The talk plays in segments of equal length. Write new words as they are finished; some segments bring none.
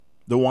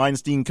The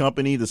Weinstein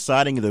Company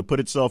deciding to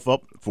put itself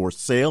up for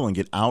sale and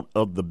get out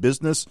of the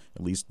business,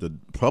 at least the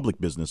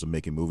public business of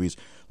making movies.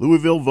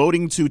 Louisville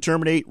voting to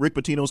terminate Rick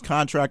Pitino's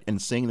contract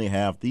and saying they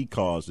have the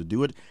cause to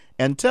do it.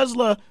 And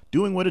Tesla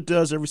doing what it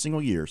does every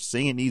single year,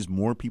 saying it needs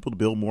more people to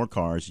build more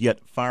cars, yet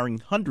firing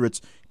hundreds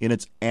in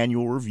its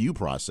annual review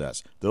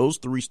process. Those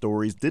three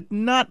stories did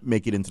not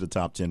make it into the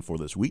top 10 for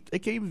this week. They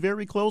came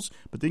very close,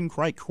 but didn't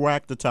quite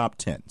crack the top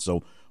 10.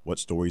 So what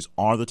stories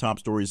are the top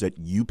stories that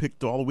you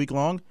picked all week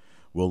long?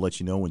 We'll let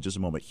you know in just a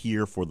moment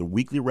here for the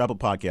weekly wrap-up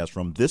podcast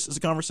from This Is a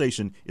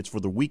Conversation. It's for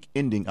the week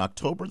ending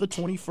October the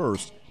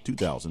 21st,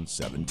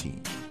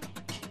 2017.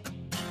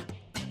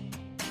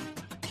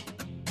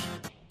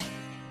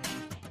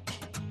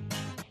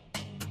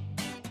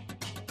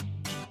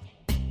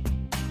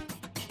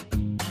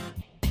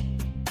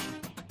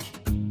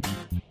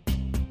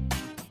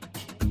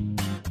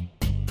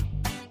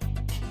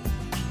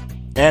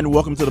 And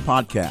welcome to the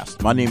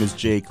podcast. My name is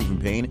Jay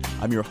Cleveland Payne.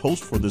 I'm your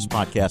host for this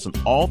podcast and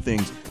all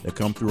things that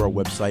come through our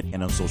website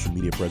and on social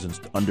media presence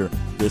under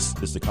This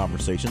Is the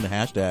Conversation. The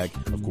hashtag,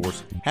 of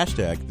course,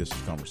 hashtag This Is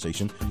the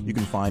Conversation. You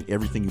can find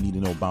everything you need to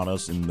know about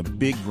us in the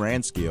big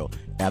grand scale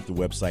at the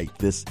website,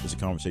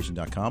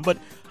 thisisaconversation.com. But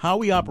how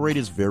we operate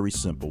is very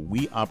simple.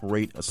 We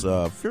operate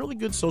a fairly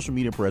good social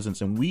media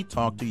presence, and we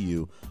talk to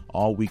you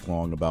all week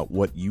long about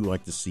what you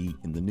like to see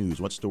in the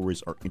news, what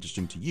stories are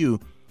interesting to you,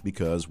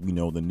 because we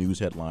know the news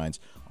headlines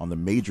on the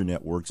major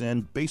networks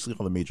and basically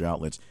all the major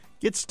outlets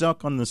get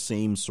stuck on the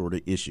same sort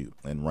of issue.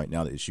 And right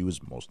now the issue is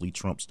mostly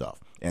Trump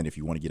stuff. And if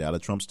you want to get out of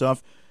Trump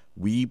stuff,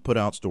 we put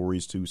out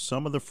stories to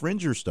some of the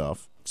fringer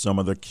stuff, some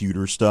of the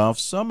cuter stuff,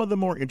 some of the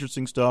more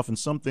interesting stuff, and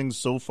some things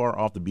so far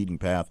off the beaten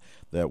path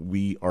that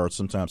we are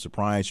sometimes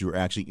surprised you're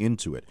actually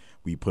into it.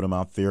 We put them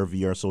out there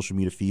via our social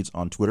media feeds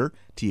on Twitter,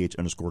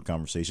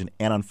 th_conversation,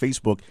 and on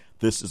Facebook,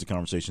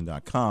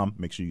 thisisaconversation.com.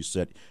 Make sure you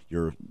set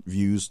your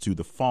views to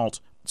default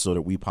so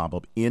that we pop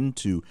up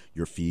into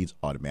your feeds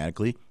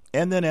automatically.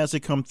 And then as they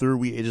come through,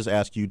 we just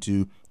ask you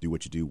to do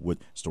what you do with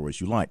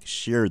stories you like.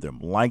 Share them,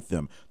 like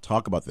them,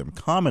 talk about them,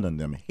 comment on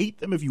them, hate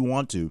them if you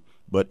want to.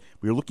 But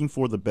we're looking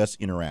for the best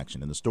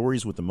interaction. And the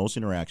stories with the most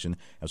interaction,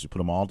 as we put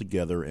them all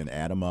together and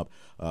add them up,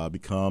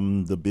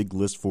 become the big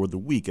list for the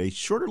week. A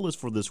shorter list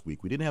for this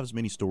week. We didn't have as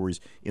many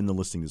stories in the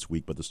listing this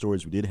week, but the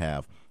stories we did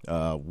have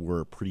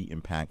were pretty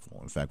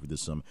impactful. In fact, we did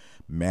some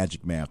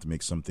magic math to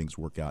make some things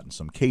work out in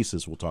some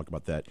cases. We'll talk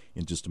about that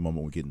in just a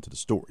moment when we get into the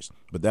stories.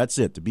 But that's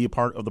it. To be a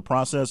part of the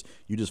process,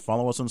 you just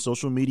follow us on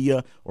social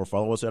media or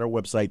follow us at our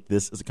website,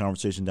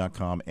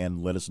 thisisaconversation.com,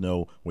 and let us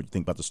know what you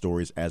think about the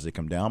stories as they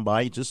come down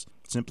by just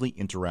simply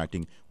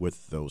interacting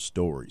with those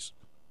stories.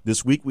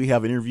 This week, we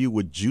have an interview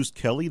with Juice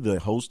Kelly, the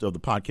host of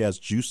the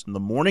podcast Juice in the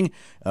Morning.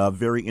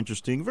 Very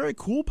interesting, very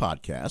cool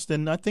podcast,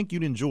 and I think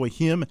you'd enjoy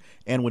him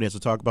and what he has to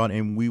talk about,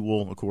 and we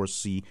will, of course,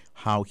 see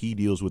how he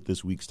deals with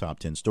this week's top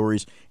 10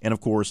 stories. And,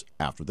 of course,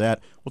 after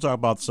that, we'll talk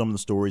about some of the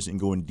stories and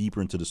going deeper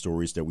into the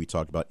stories that we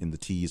talked about in the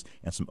tease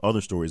and some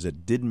other stories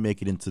that didn't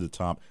make it into the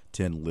top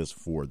 10 list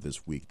for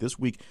this week. This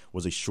week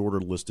was a shorter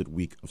listed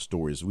week of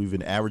stories. We've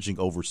been averaging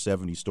over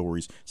 70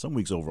 stories, some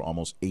weeks over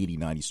almost 80,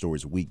 90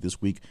 stories a week.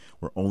 This week,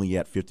 we're only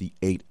at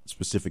 58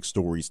 specific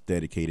stories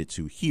dedicated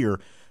to here.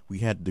 We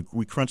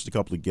crunched a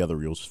couple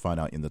together. You'll find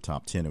out in the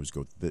top 10. It was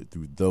go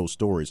through those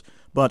stories.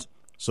 But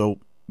so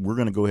we're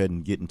going to go ahead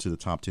and get into the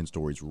top 10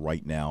 stories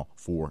right now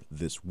for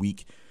this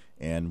week,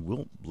 and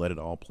we'll let it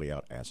all play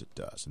out as it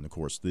does. And, of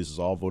course, this is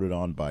all voted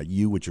on by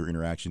you with your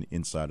interaction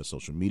inside of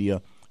social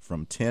media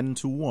from 10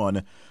 to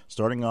 1,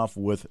 starting off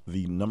with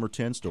the number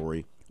 10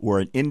 story, where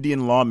an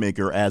Indian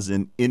lawmaker, as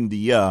in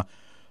India,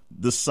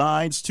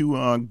 decides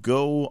to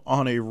go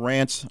on a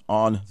rant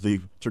on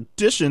the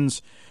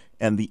traditions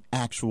and the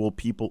actual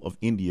people of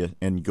India,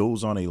 and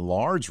goes on a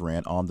large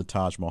rant on the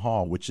Taj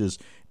Mahal, which is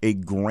a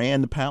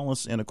grand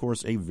palace and, of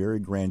course, a very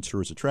grand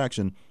tourist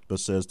attraction, but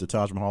says the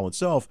Taj Mahal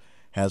itself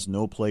has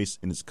no place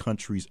in its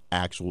country's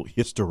actual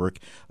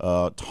historic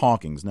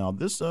talkings. Now,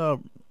 this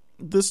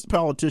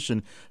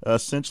politician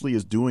essentially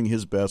is doing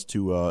his best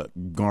to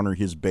garner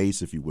his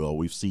base, if you will.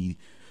 We see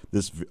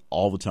this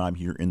all the time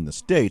here in the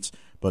States,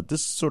 but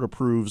this sort of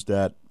proves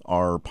that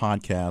our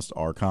podcast,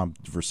 our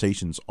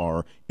conversations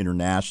are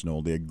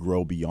international. They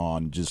grow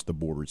beyond just the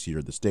borders here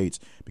in the States,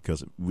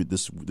 because with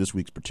this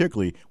week's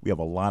particularly, we have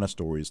a lot of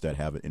stories that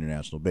have an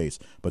international base.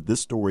 But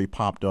this story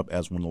popped up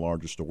as one of the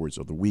larger stories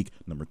of the week,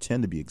 number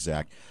 10 to be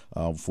exact,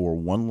 for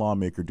one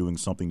lawmaker doing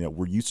something that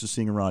we're used to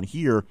seeing around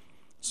here,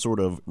 sort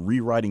of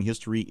rewriting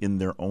history in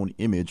their own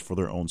image for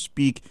their own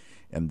speak.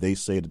 And they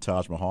say the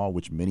Taj Mahal,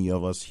 which many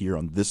of us here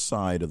on this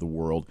side of the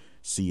world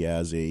see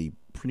as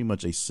pretty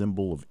much a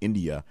symbol of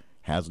India,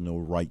 has no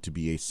right to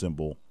be a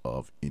symbol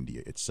of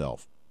India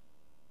itself.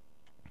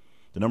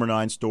 The number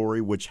 9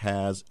 story, which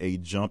has a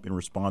jump in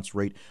response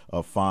rate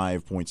of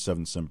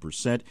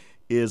 5.77%,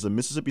 is a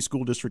Mississippi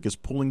school district is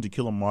pulling To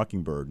Kill a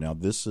Mockingbird. Now,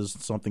 this is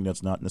something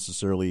that's not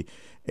necessarily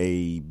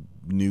a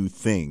new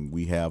thing.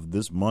 We have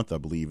this month, I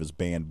believe, is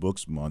Banned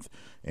Books Month,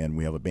 and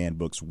we have a Banned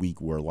Books Week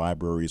where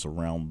libraries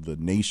around the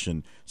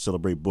nation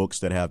celebrate books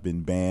that have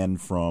been banned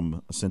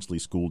from essentially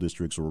school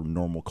districts or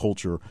normal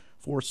culture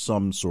for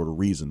some sort of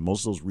reason.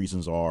 Most of those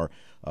reasons are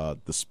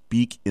the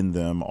speak in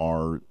them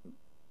are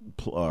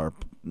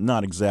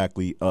not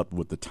exactly up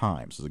with the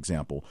times. As an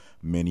example,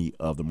 many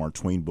of the Mark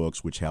Twain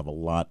books, which have a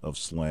lot of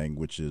slang,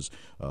 which is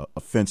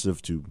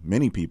offensive to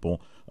many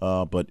people,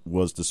 but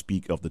was the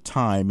speak of the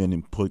time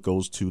and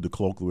goes to the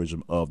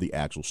colloquialism of the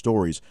actual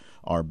stories,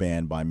 are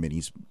banned by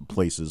many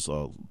places,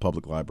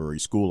 public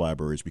libraries, school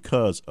libraries,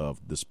 because of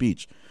the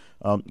speech.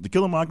 To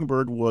Kill a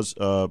Mockingbird was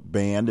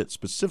banned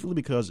specifically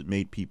because it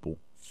made people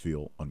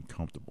feel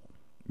uncomfortable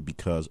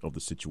because of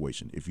the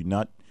situation. If you're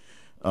not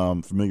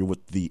familiar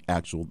with the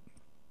actual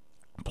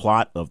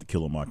plot of To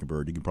Kill a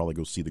Mockingbird, you can probably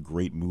go see the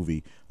great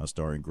movie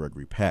starring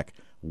Gregory Peck,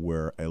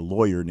 where a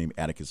lawyer named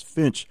Atticus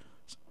Finch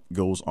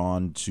goes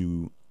on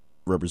to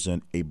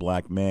represent a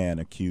black man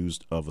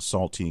accused of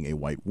assaulting a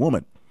white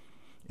woman.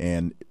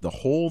 And the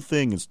whole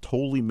thing is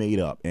totally made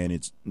up, and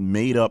it's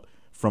made up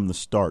from the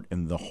start,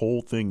 and the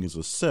whole thing is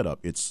a setup.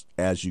 It's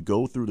as you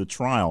go through the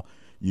trial,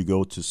 you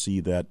go to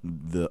see that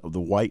the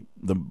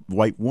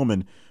white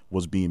woman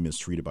was being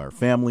mistreated by her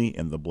family,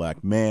 and the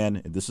black man,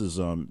 and this is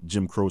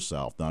Jim Crow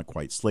South, not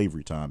quite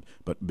slavery time,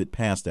 but a bit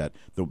past that,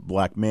 the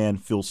black man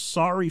feels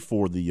sorry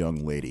for the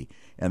young lady,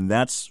 and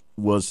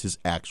was his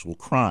actual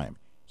crime.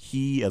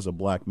 He, as a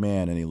black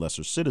man and a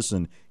lesser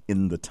citizen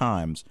in the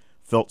times,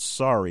 felt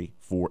sorry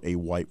for a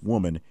white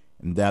woman,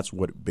 and that's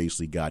what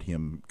basically got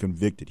him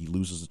convicted. He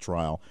loses the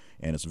trial,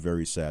 and it's a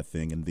very sad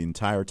thing. And the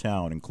entire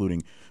town,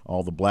 including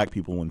all the black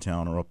people in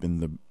town, are up in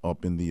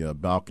the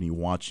balcony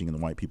watching, and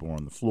the white people are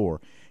on the floor.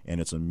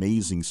 And it's an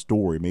amazing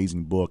story,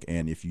 amazing book.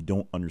 And if you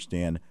don't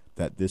understand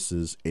that this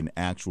is an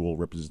actual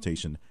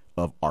representation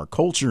of our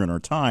culture and our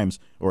times,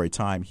 or a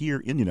time here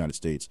in the United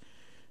States,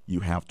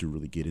 you have to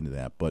really get into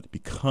that. But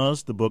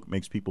because the book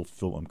makes people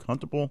feel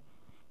uncomfortable,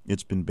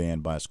 it's been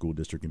banned by a school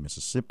district in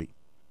Mississippi.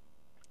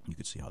 You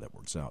can see how that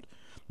works out.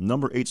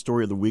 Number 8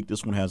 story of the week.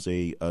 This one has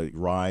a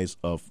rise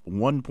of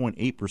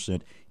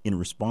 1.8% in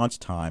response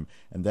time,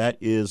 and that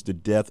is the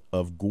death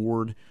of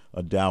Gord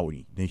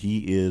Downie. He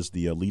is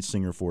the lead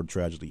singer for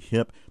Tragically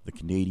Hip, the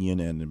Canadian,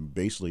 and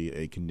basically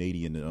a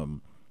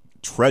Canadian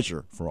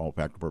treasure for all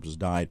practical purposes,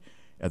 died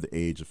at the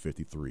age of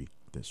 53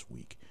 this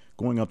week.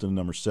 Going up to the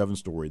number 7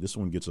 story, this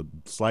one gets a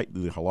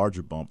slightly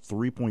larger bump,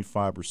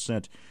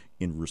 3.5%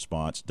 in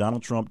response.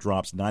 Donald Trump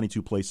drops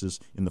 92 places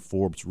in the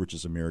Forbes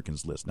Richest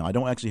Americans list. Now, I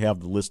don't actually have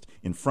the list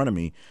in front of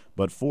me,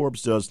 but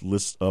Forbes does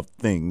lists of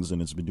things,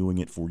 and it's been doing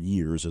it for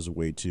years as a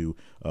way to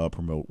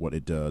promote what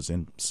it does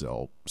and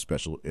sell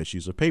special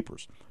issues of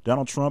papers.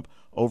 Donald Trump,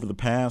 over the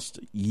past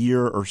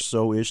year or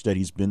so-ish that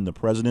he's been the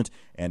president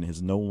and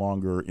is no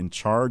longer in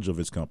charge of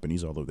his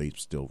companies, although they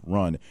still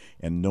run,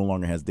 and no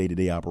longer has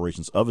day-to-day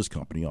operations of his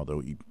company, although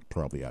he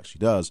probably actually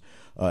does,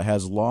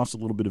 has lost a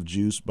little bit of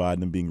juice by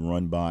them being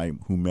run by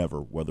whomever,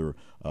 whether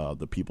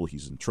the people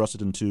he's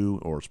entrusted into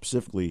or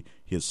specifically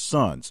his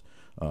sons,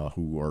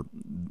 who are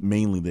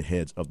mainly the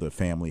heads of the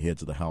family,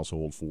 heads of the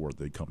household for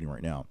the company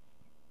right now.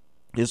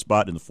 His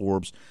spot in the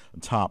Forbes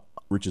top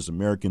richest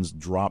Americans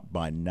dropped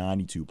by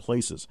 92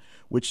 places,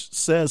 which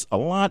says a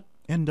lot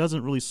and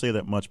doesn't really say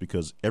that much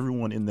because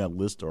everyone in that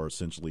list are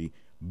essentially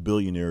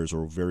billionaires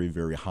or very,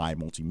 very high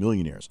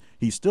multimillionaires.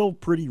 He's still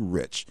pretty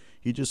rich.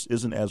 He just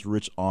isn't as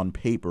rich on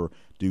paper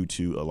due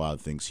to a lot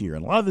of things here.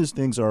 And a lot of these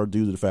things are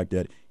due to the fact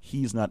that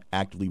he's not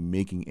actively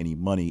making any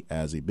money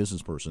as a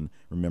business person.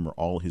 Remember,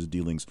 all his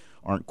dealings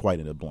aren't quite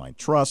in a blind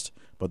trust,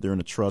 but they're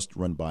in a trust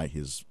run by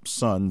his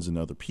sons and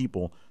other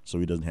people, so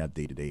he doesn't have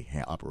day-to-day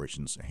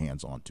operations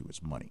hands-on to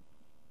his money.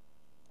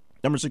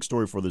 Number 6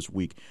 story for this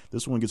week.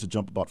 This one gets a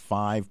jump about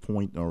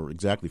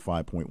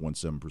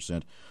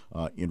 5.17%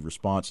 in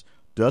response.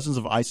 Dozens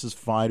of ISIS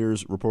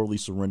fighters reportedly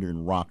surrender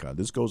in Raqqa.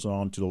 This goes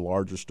on to the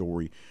larger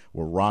story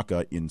where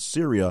Raqqa in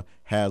Syria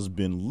has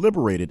been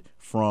liberated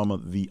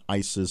from the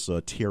ISIS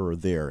terror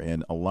there.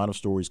 And a lot of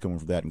stories coming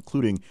from that,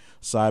 including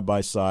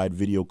side-by-side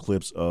video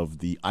clips of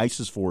the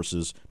ISIS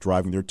forces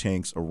driving their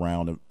tanks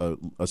around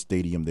a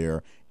stadium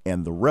there,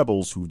 and the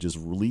rebels who just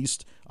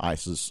released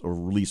ISIS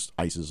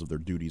of their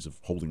duties of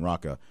holding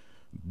Raqqa,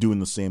 doing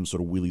the same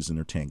sort of wheelies in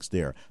their tanks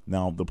there.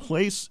 Now, the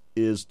place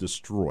is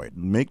destroyed.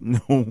 Make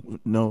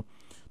no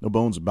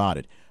bones about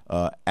it.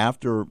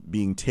 After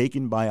being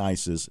taken by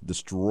ISIS,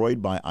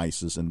 destroyed by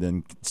ISIS, and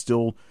then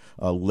still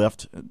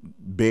left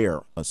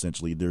bare,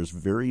 essentially, there's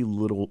very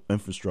little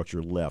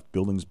infrastructure left.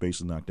 Buildings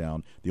basically knocked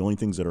down. The only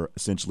things that are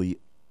essentially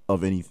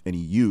of any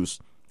use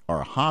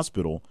are a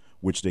hospital,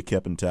 which they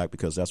kept intact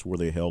because that's where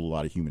they held a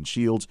lot of human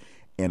shields,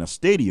 and a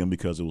stadium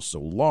because it was so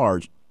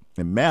large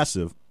and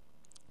massive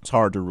It's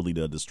hard to really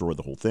destroy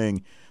the whole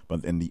thing,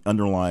 but and the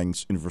underlying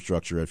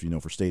infrastructure, if you know,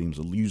 for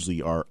stadiums,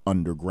 usually are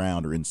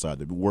underground or inside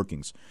the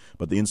workings.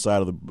 But the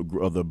inside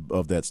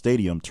of that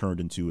stadium turned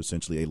into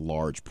essentially a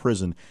large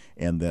prison,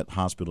 and that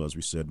hospital, as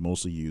we said,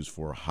 mostly used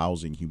for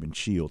housing human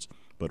shields.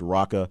 But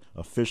Raqqa,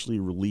 officially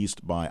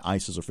released by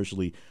ISIS,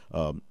 officially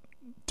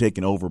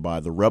taken over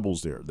by the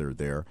rebels there. They're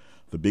there.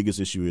 The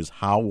biggest issue is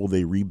how will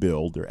they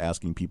rebuild? They're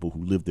asking people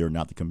who live there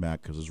not to come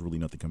back because there's really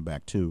nothing to come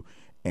back to.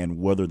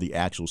 And whether the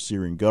actual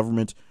Syrian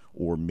government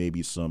or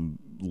maybe some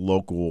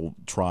local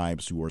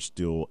tribes who are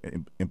still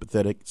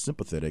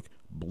sympathetic,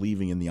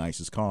 believing in the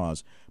ISIS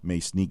cause, may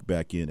sneak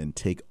back in and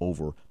take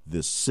over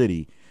this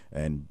city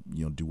and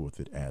do with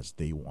it as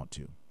they want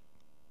to.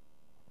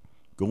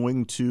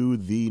 Going to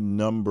the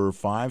number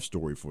 5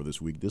 story for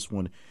this week. This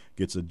one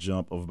gets a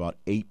jump of about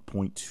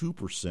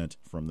 8.2%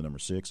 from the number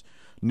 6.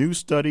 New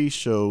study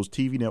shows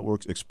TV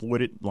networks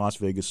exploited Las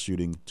Vegas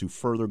shooting to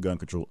further gun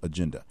control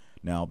agenda.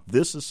 Now,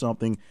 this is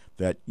something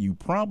that you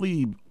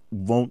probably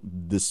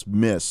won't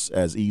dismiss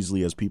as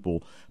easily as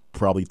people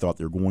probably thought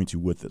they're going to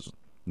with this.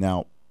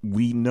 Now,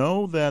 we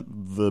know that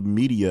the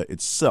media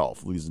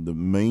itself, at least the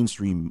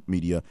mainstream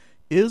media,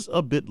 is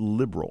a bit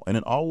liberal, and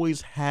it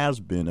always has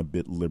been a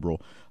bit liberal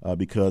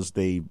because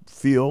they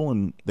feel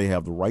and they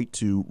have the right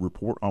to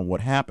report on what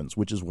happens,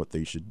 which is what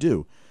they should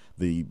do.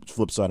 The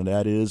flip side of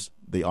that is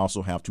they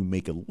also have to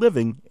make a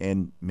living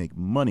and make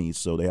money,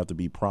 so they have to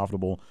be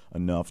profitable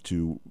enough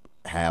to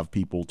have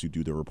people to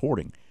do their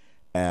reporting.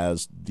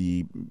 As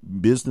the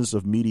business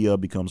of media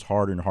becomes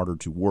harder and harder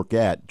to work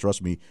at,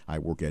 trust me, I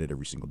work at it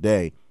every single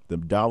day, the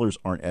dollars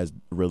aren't as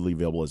readily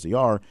available as they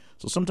are,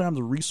 so sometimes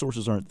the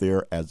resources aren't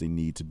there as they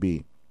need to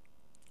be.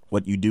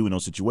 What you do in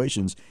those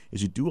situations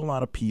is you do a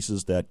lot of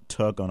pieces that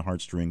tug on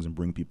heartstrings and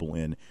bring people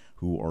in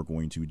who are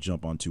going to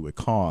jump onto a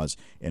cause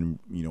and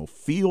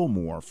feel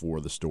more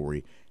for the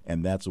story,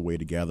 and that's a way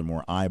to gather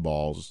more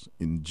eyeballs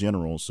in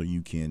general so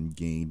you can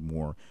gain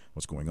more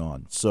what's going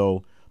on.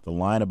 So the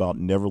line about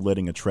never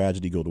letting a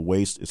tragedy go to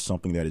waste is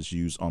something that is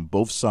used on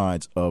both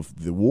sides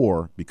of the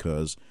war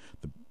because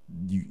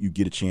you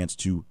get a chance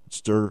to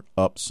stir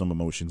up some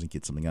emotions and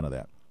get something out of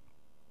that.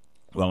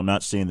 Well, I'm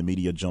not saying the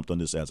media jumped on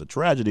this as a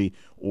tragedy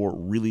or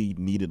really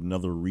needed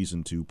another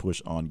reason to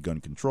push on gun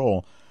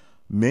control.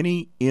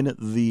 Many in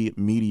the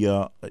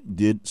media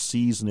did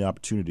seize the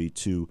opportunity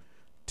to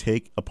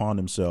take upon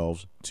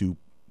themselves to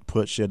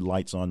shed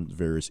lights on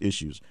various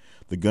issues.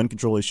 The gun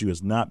control issue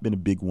has not been a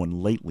big one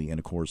lately, and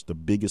of course the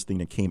biggest thing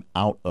that came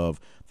out of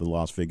the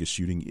Las Vegas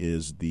shooting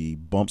is the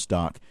bump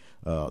stock,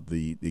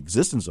 the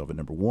existence of it,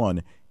 number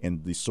one,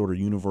 and the sort of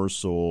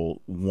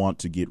universal want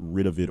to get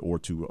rid of it or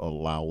to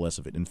allow less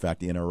of it. In fact,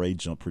 the NRA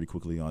jumped pretty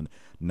quickly on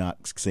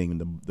not saying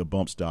the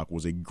bump stock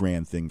was a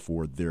grand thing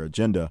for their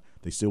agenda.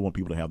 They still want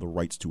people to have the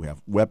rights to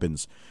have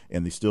weapons,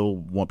 and they still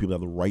want people to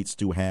have the rights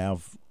to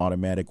have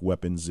automatic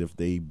weapons if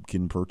they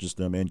can purchase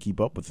them and keep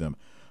up with them.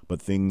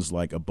 But things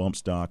like a bump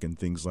stock and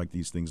things like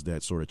these things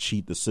that sort of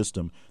cheat the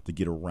system to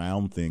get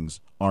around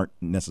things aren't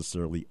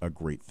necessarily a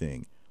great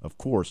thing. Of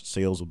course,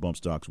 sales of bump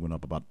stocks went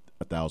up about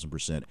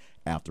 1,000%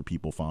 after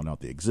people found out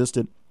they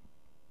existed.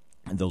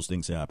 And those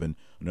things happen.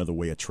 Another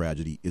way a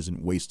tragedy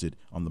isn't wasted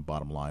on the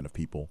bottom line of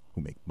people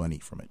who make money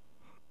from it.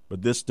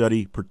 But this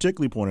study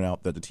particularly pointed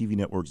out that the TV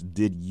networks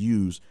did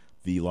use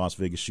the Las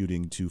Vegas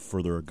shooting to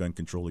further a gun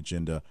control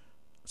agenda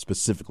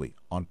specifically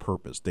on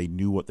purpose. They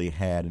knew what they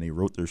had and they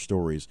wrote their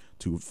stories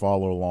to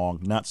follow along,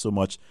 not so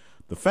much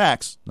the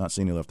facts, not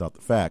saying they left out the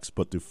facts,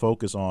 but to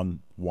focus on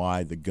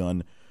why the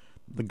gun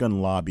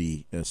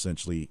lobby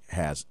essentially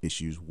has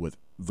issues with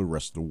the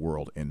rest of the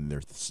world and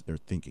their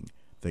thinking.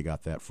 They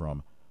got that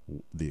from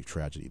the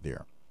tragedy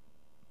there.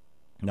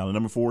 Now, the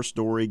number 4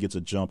 story gets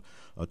a jump,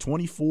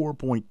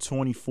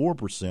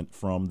 24.24%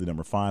 from the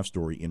number 5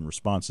 story in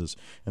responses.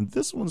 And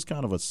this one's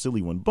kind of a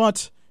silly one,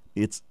 but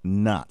it's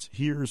not.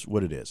 Here's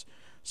what it is.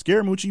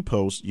 Scaramucci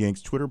Post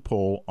yanks Twitter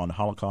poll on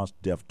Holocaust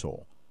death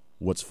toll.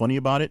 What's funny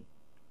about it?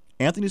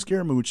 Anthony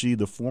Scaramucci,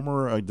 the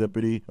former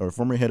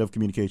former head of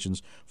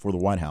communications for the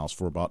White House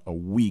for about a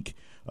week,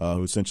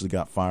 who essentially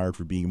got fired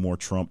for being more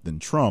Trump than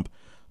Trump,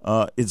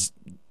 is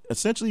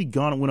essentially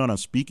went on a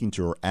speaking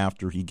tour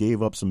after he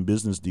gave up some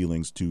business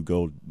dealings to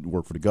go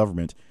work for the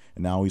government,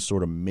 and now he's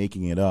sort of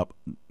making it up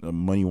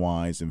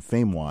money-wise and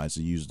fame-wise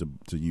to use a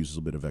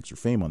little bit of extra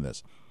fame on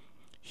this.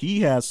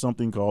 He has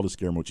something called the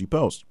Scaramucci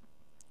Post,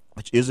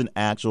 which is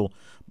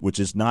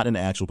not an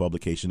actual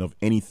publication of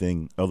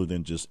anything other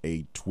than just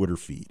a Twitter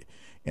feed.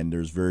 And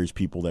there's various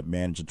people that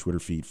manage a Twitter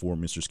feed for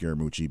Mr.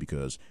 Scaramucci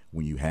because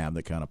when you have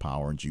that kind of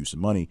power and juice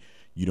and money,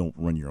 you don't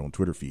run your own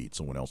Twitter feed.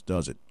 Someone else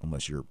does it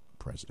unless you're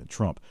President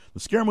Trump.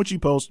 The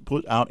Scaramucci Post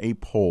put out a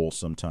poll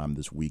sometime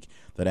this week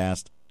that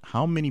asked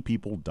how many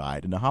people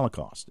died in the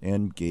Holocaust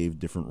and gave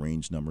different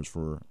range numbers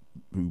for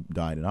who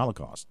died in the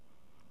Holocaust.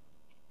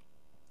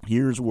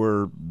 Here's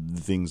where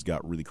things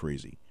got really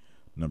crazy.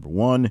 Number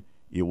 1,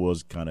 it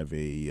was kind of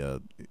a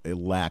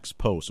lax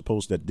post, a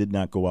post that did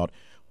not go out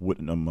with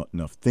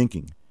enough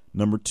thinking.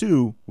 Number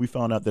two, we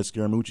found out that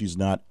Scaramucci is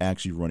not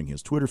actually running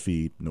his Twitter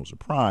feed. No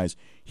surprise.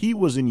 He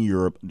was in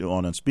Europe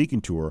on a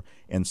speaking tour,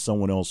 and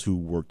someone else who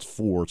worked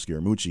for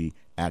Scaramucci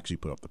actually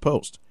put up the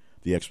post.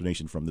 The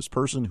explanation from this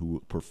person,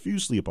 who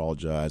profusely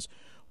apologized,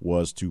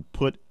 was to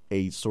put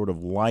a sort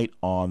of light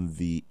on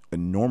the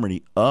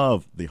enormity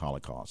of the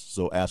Holocaust.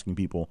 So asking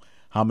people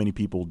how many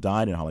people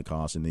died in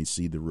Holocaust and they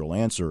see the real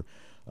answer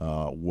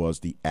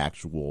was the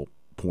actual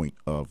point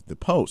of the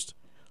post,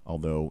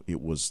 although it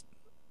was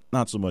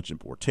not so much in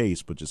poor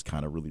taste, but just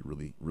kind of really,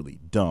 really, really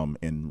dumb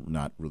and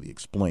not really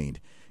explained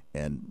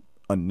and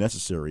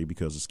unnecessary,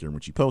 because the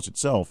Scaramucci post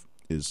itself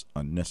is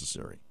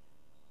unnecessary.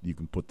 You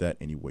can put that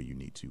any way you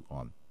need to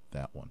on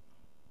that one.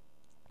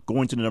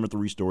 Going to the number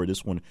three story,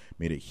 this one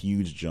made a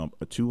huge jump,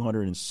 a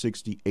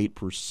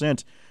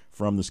 268%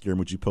 from the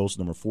Scaramucci post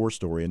number four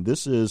story. And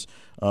this is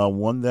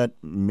one that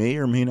may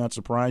or may not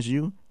surprise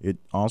you. It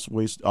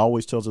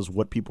always tells us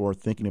what people are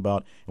thinking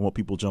about and what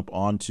people jump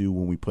onto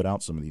when we put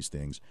out some of these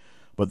things.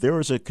 But there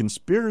was a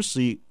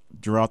conspiracy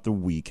throughout the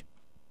week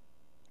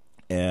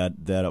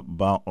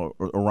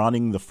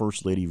surrounding the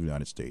First Lady of the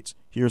United States.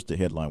 Here's the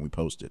headline we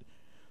posted.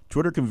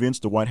 Twitter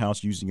convinced the White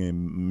House using a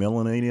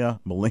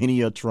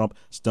Melania Trump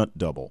stunt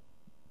double.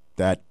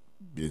 That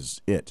is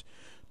it.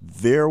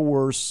 There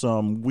were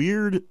some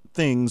weird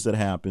things that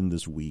happened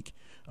this week.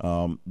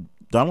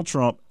 Donald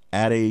Trump,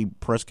 at a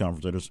press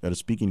conference, at a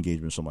speaking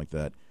engagement or something like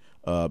that,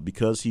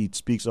 because he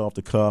speaks off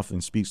the cuff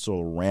and speaks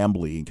so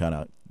rambly and kind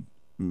of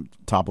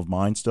top of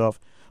mind stuff,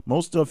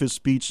 most of his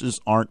speeches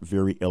aren't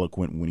very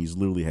eloquent when he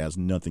literally has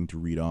nothing to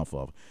read off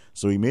of.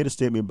 So he made a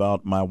statement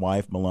about my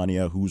wife,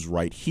 Melania, who's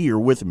right here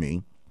with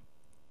me,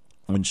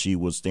 when she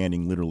was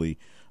standing literally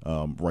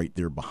right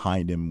there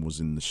behind him,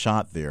 was in the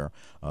shot there.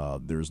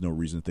 There's no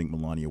reason to think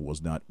Melania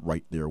was not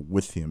right there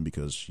with him,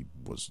 because she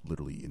was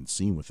literally in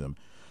scene with him.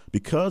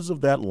 Because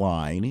of that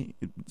line,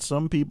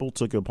 some people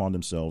took it upon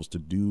themselves to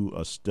do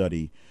a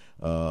study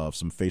of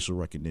some facial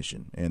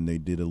recognition, and they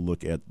did a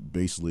look at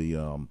basically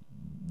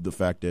the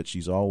fact that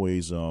she's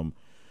always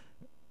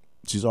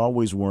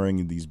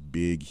wearing these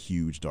big,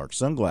 huge, dark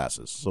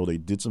sunglasses. So they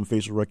did some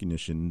facial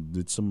recognition,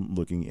 did some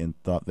looking,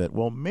 and thought that,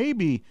 well,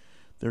 maybe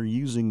they're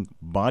using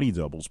body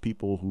doubles,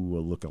 people who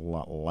look a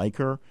lot like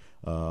her,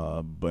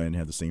 but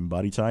have the same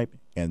body type,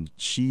 and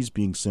she's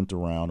being sent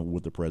around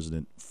with the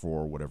president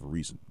for whatever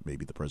reason.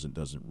 Maybe the president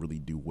doesn't really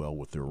do well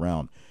with her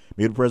around.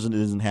 Maybe the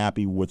president isn't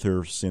happy with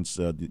her since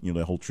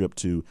the whole trip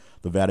to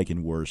the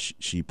Vatican, where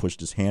she pushed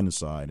his hand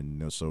aside,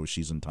 and so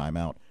she's in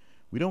timeout.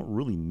 We don't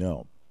really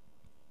know.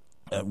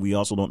 We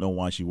also don't know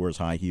why she wears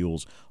high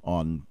heels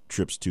on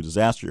trips to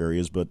disaster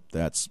areas, but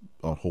that's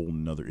a whole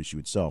nother issue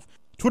itself.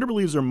 Twitter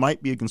believes there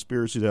might be a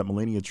conspiracy that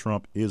Melania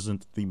Trump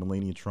isn't the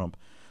Melania Trump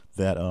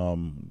that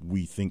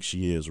we think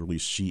she is, or at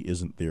least she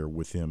isn't there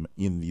with him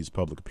in these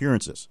public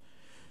appearances.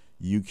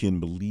 You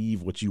can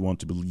believe what you want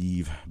to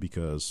believe,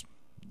 because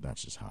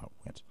that's just how it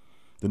went.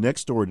 The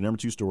next story, the number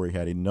two story,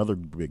 had another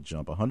big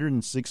jump,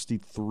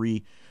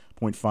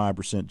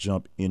 163.5%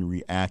 jump in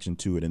reaction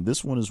to it. And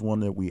this one is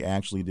one that we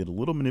actually did a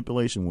little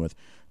manipulation with,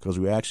 because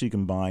we actually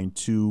combined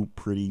two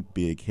pretty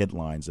big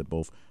headlines that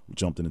both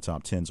jumped in the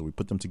top 10. So we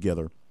put them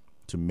together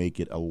to make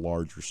it a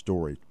larger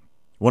story.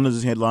 One of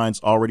these headlines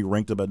already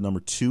ranked up at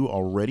number two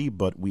already,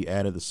 but we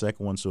added the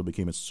second one, so it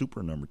became a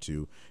super number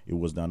two. It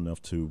was not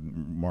enough to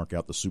mark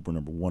out the super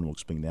number one. We'll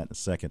explain that in a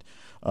second.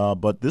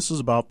 But this is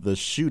about the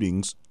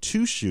shootings,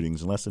 two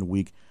shootings in less than a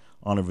week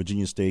on a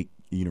Virginia State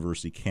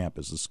University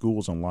campus. The school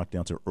was on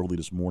lockdown till early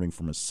this morning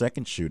from a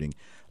second shooting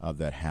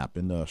that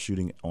happened. The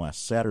shooting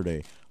last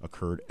Saturday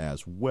occurred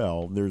as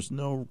well. There's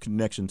no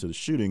connection to the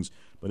shootings,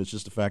 but it's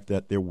just the fact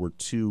that there were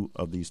two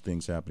of these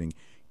things happening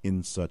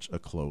in such a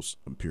close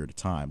period of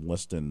time,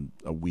 less than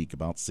a week,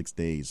 about 6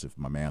 days, if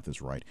my math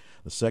is right.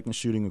 The second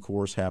shooting, of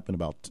course, happened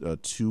about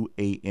 2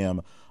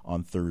 a.m.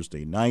 on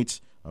Thursday night.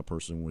 A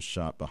person was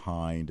shot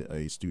behind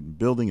a student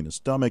building in the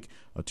stomach.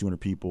 200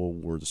 people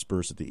were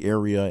dispersed at the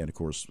area, and, of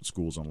course,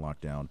 schools on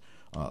lockdown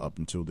up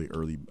until the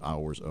early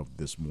hours of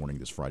this morning,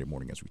 this Friday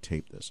morning, as we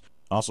tape this.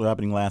 Also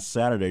happening last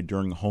Saturday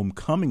during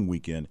homecoming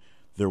weekend,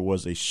 there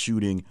was a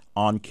shooting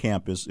on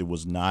campus. It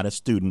was not a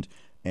student,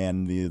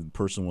 and the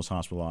person was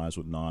hospitalized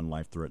with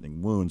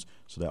non-life-threatening wounds,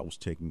 so that was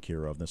taken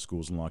care of. The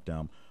school's in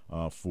lockdown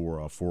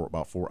for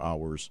about 4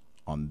 hours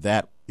on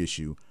that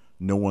issue.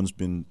 No one's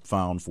been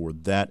found for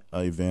that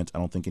event. I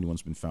don't think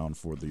anyone's been found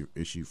for the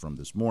issue from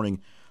this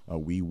morning.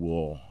 We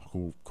will,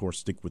 of course,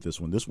 stick with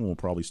this one. This one will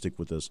probably stick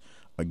with us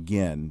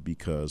again,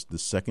 because the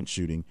second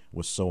shooting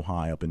was so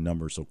high up in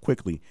numbers so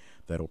quickly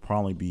that it'll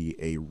probably be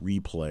a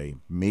replay,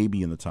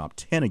 maybe in the top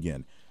 10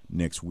 again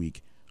next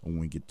week, when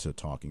we get to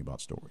talking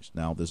about stories.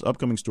 Now, this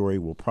upcoming story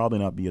will probably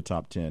not be a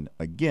top 10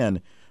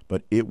 again,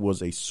 but it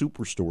was a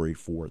super story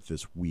for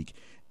this week,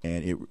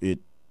 and it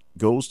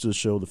goes to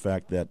show the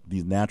fact that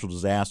these natural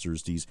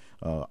disasters, these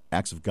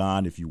acts of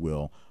God, if you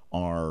will,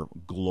 are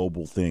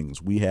global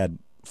things. We had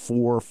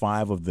 4 or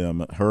 5 of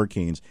them,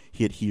 hurricanes,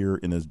 hit here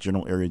in the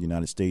general area of the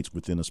United States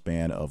within a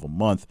span of a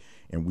month,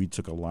 and we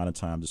took a lot of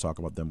time to talk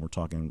about them. We're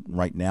talking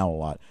right now a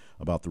lot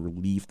about the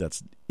relief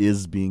that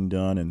is being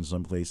done and in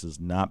some places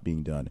not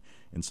being done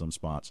in some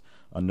spots.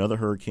 Another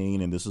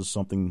hurricane, and this is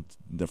something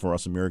that for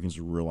us Americans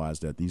to realize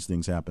that these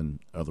things happen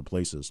other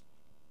places.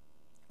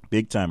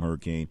 Big-time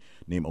hurricane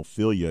named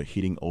Ophelia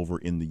hitting over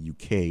in the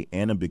UK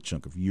and a big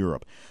chunk of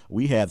Europe.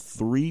 We had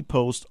 3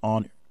 posts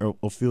on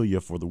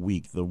Ophelia for the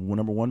week. The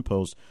number 1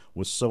 post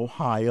was so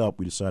high up,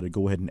 we decided to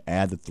go ahead and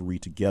add the 3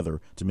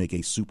 together to make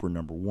a super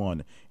number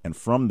 1. And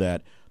from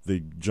that, the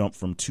jump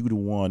from 2 to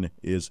 1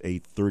 is a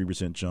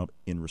 30% jump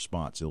in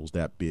response. It was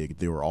that big.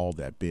 They were all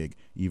that big.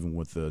 Even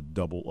with the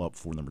double up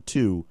for number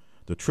 2,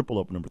 the triple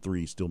up number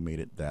 3 still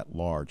made it that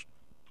large.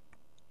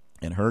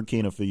 And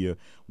Hurricane Ophelia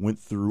went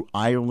through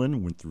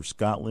Ireland, went through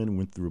Scotland,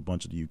 went through a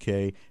bunch of the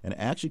UK, and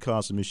actually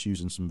caused some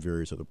issues in some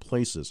various other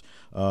places.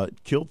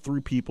 Killed 3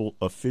 people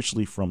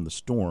officially from the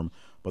storm,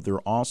 but there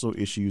are also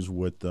issues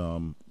with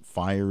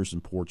fires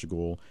in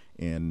Portugal,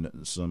 and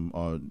some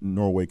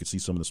Norway could see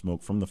some of the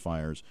smoke from the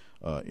fires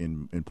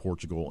in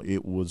Portugal.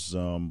 It was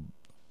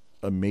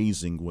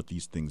amazing what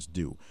these things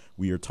do.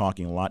 We are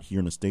talking a lot here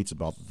in the States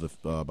about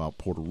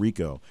Puerto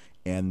Rico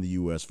and the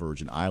U.S.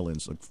 Virgin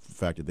Islands, the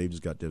fact that they've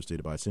just got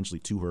devastated by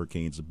essentially 2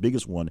 hurricanes. The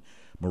biggest one,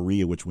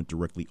 Maria, which went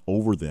directly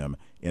over them,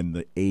 and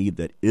the aid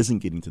that isn't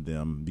getting to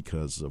them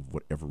because of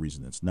whatever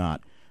reason it's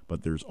not.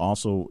 But there's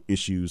also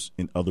issues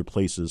in other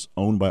places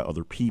owned by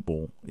other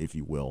people, if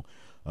you will,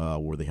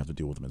 where they have to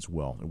deal with them as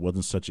well. It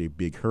wasn't such a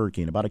big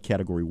hurricane, about a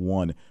Category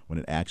 1 when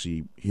it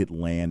actually hit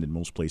land in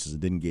most places. It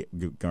didn't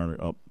get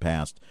garnered up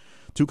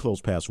too close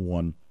past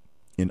 1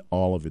 in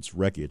all of its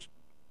wreckage.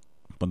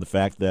 But the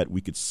fact that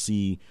we could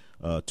see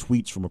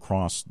tweets from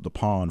across the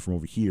pond from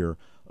over here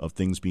of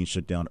things being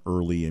shut down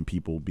early and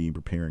people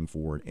preparing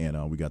for it,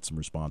 and we got some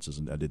responses,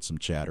 and I did some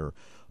chatter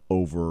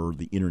over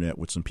the internet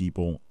with some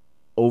people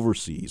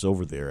overseas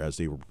over there as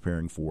they were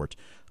preparing for it,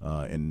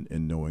 and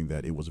knowing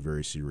that it was a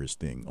very serious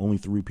thing. Only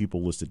 3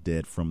 people listed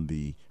dead from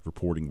the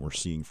reporting we're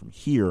seeing from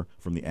here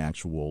from the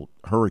actual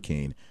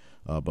hurricane,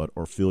 but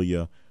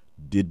Ophelia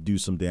did do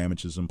some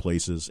damages in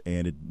places,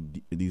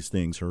 and these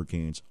things,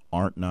 hurricanes,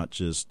 aren't not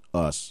just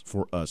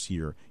for us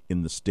here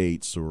in the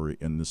States or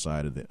in this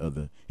side of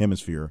the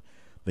hemisphere.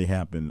 They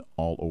happen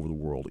all over the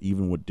world,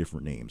 even with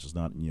different names. It's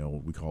not,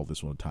 we call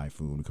this one a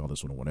typhoon, we call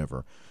this one a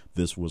whatever.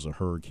 This was a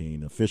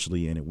hurricane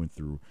officially, and it went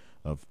through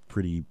a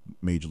pretty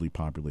majorly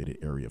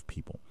populated area of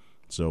people.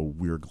 So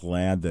we're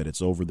glad that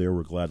it's over there.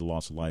 We're glad the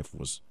loss of life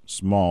was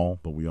small,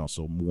 but we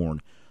also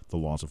mourn the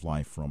loss of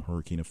life from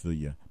Hurricane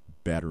Ophelia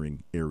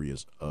battering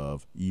areas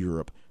of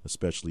Europe,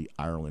 especially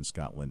Ireland,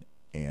 Scotland,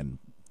 and,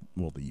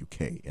 the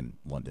UK and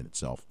London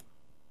itself.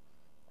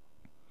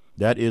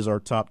 That is our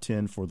top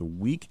 10 for the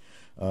week.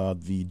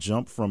 The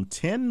jump from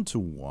 10 to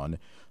 1,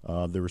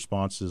 the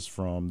responses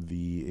from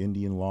the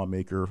Indian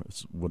lawmaker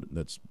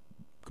that's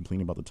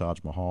complaining about the Taj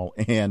Mahal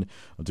and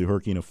to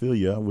Hurricane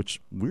Ophelia, which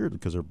weird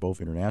because they're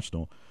both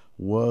international,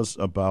 was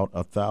about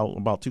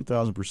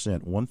 2,000%,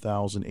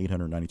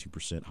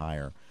 1,892%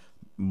 higher.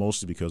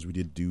 Mostly because we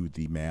did do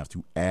the math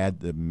to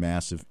add the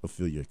massive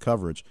Ophelia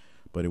coverage,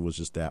 but it was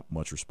just that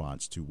much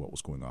response to what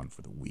was going on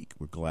for the week.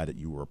 We're glad that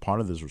you were a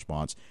part of this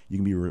response. You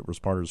can be a part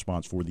of the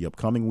response for the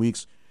upcoming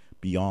weeks,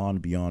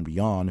 beyond,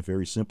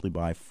 very simply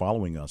by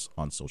following us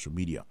on social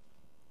media.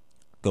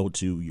 Go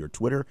to your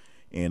Twitter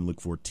and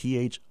look for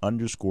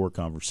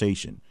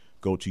 @_conversation.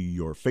 Go to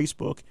your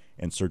Facebook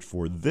and search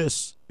for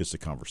This Is the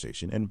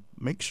Conversation. And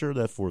make sure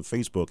that for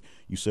Facebook,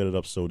 you set it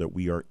up so that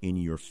we are in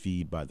your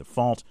feed by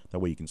default. That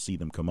way you can see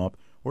them come up.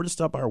 Or just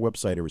stop by our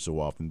website every so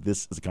often,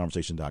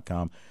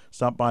 thisistheconversation.com.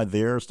 Stop by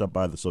there, stop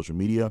by the social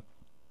media.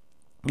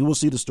 You will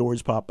see the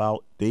stories pop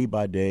out day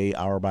by day,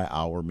 hour by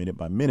hour, minute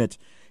by minute.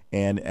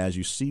 And as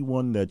you see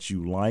one that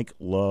you like,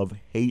 love,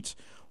 hate,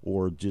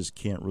 or just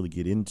can't really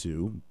get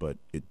into, but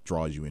it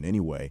draws you in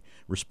anyway,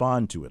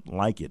 respond to it,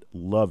 like it,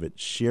 love it,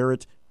 share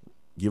it,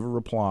 give a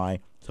reply,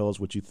 tell us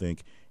what you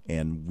think,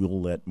 and we'll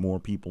let more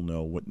people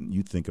know what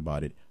you think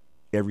about it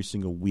every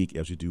single week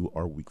as we do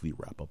our weekly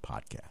wrap-up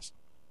podcast.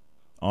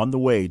 On the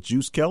way,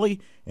 Juice Kelly,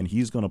 and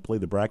he's going to play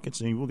the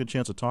brackets, and we'll get a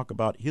chance to talk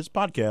about his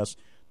podcast,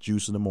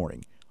 Juice in the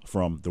Morning,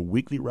 from the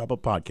weekly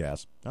wrap-up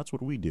podcast. That's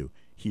what we do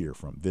here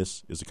from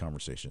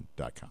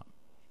thisistheconversation.com.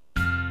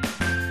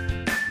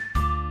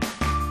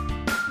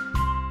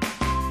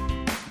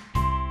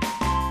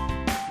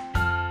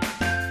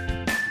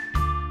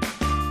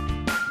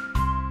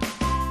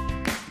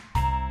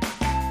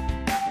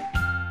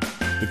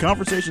 The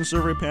Conversation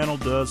Survey Panel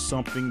does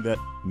something that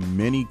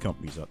many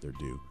companies out there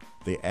do.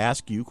 They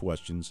ask you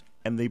questions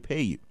and they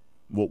pay you.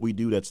 What we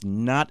do that's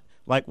not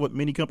like what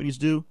many companies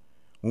do,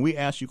 when we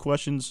ask you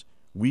questions,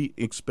 we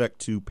expect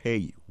to pay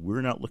you.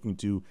 We're not looking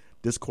to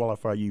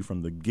disqualify you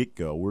from the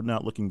get-go. We're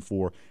not looking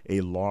for a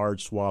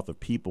large swath of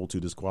people to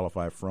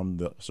disqualify from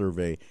the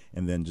survey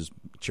and then just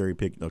cherry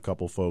pick a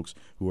couple folks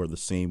who are the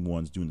same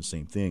ones doing the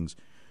same things.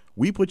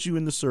 We put you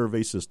in the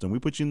survey system. We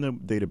put you in the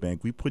data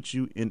bank. We put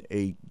you in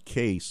a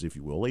case, if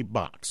you will, a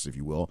box, if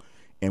you will,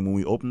 And when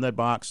we open that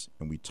box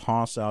and we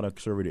toss out a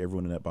survey to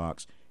everyone in that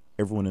box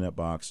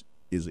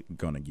is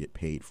going to get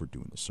paid for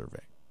doing the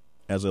survey.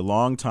 As a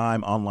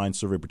longtime online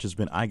survey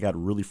participant, I got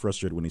really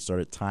frustrated when they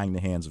started tying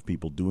the hands of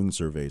people doing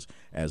surveys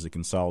as it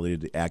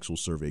consolidated the actual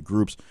survey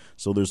groups.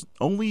 So there's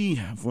only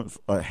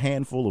a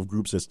handful of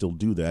groups that still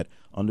do that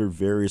under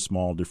various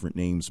small different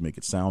names to make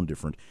it sound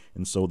different.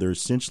 And so they're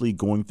essentially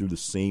going through the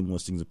same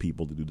listings of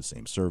people to do the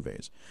same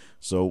surveys.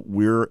 So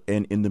we're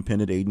an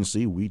independent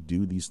agency. We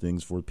do these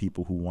things for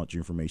people who want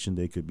your information.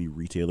 They could be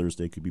retailers.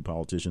 They could be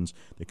politicians.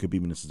 They could be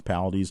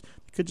municipalities.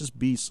 It could just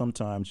be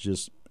sometimes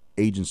just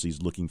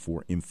agencies looking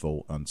for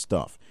info on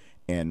stuff.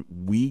 And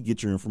we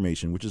get your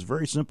information, which is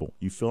very simple.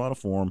 You fill out a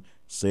form,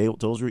 tell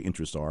us your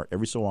interests are.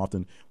 Every so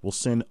often, we'll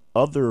send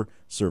other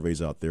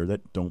surveys out there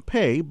that don't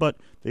pay, but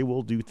they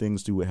will do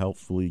things to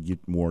helpfully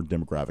get more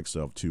demographics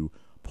of to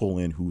pull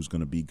in who's going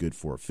to be good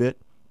for a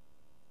fit.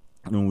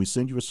 And when we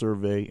send you a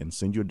survey and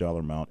send you a dollar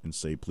amount and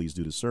say, please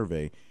do the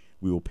survey,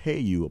 we will pay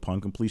you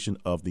upon completion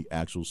of the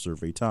actual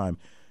survey time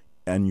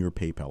and your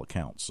PayPal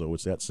account. So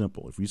it's that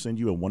simple. If we send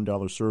you a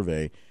 $1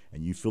 survey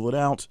and you fill it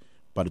out,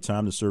 by the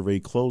time the survey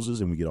closes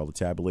and we get all the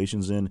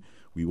tabulations in,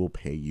 we will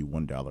pay you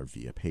 $1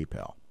 via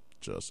PayPal,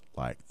 just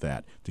like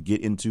that. To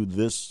get into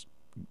this,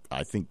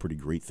 I think, pretty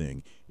great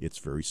thing, it's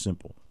very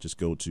simple. Just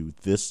go to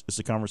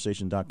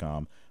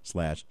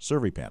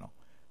thisistheconversation.com/survey panel.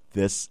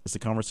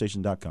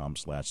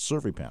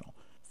 Thisistheconversation.com/survey panel.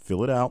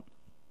 Fill it out.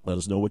 Let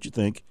us know what you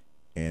think,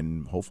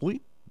 and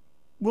hopefully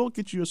we'll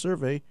get you a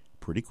survey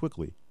pretty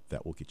quickly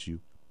that will get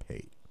you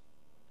paid.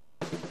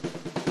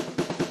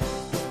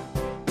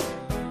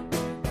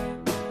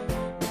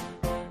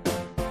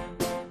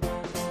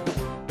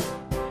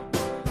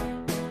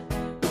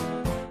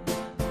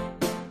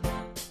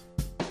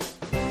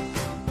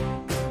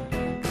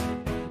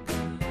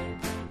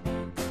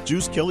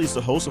 Juice Kelly is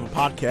the host of a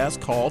podcast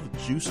called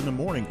Juice in the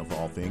Morning, of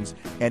all things,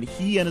 and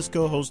he and his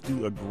co-host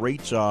do a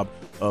great job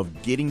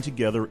of getting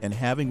together and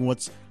having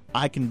what's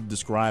I can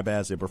describe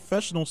as a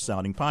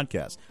professional-sounding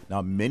podcast.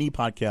 Now, many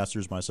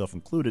podcasters, myself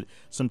included,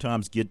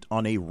 sometimes get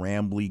on a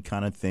rambly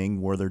kind of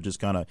thing where they're just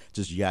kind of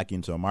just yakking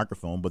into a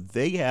microphone, but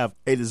they have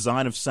a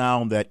design of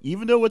sound that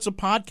even though it's a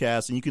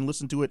podcast and you can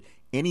listen to it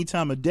any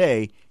time of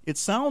day, it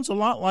sounds a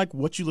lot like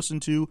what you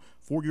listen to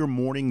for your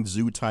morning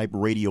zoo-type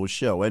radio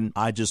show. And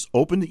I just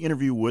opened the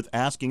interview with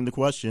asking the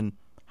question,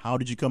 how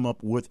did you come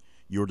up with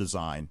your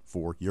design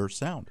for your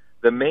sound?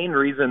 The main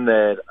reason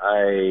that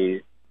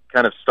I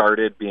kind of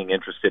started being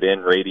interested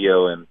in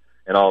radio and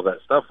all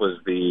that stuff was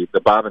the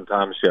Bob and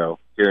Tom show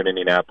here in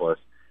Indianapolis.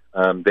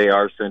 They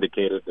are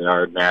syndicated and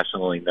are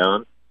nationally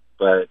known,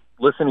 but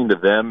listening to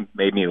them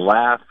made me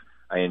laugh.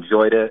 I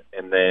enjoyed it.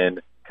 And then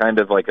kind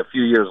of like a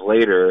few years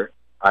later,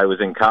 I was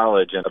in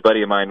college and a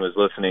buddy of mine was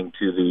listening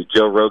to the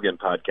Joe Rogan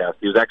podcast.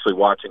 He was actually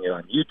watching it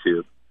on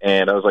YouTube.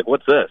 And I was like,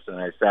 what's this? And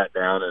I sat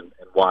down and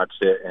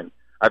watched it. And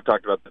I've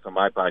talked about this on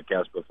my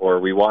podcast before.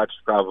 We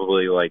watched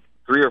probably like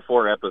 3 or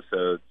 4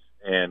 episodes.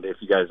 And if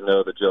you guys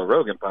know the Joe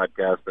Rogan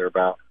podcast, they're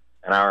about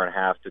an hour and a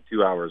half to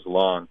 2 hours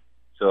long.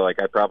 So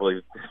like I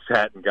probably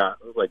sat and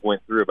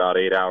went through about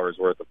 8 hours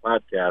worth of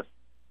podcast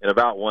in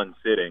about one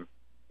sitting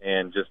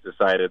and just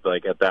decided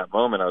like at that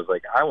moment, I was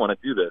like, I want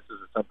to do this. This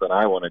is something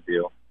I want to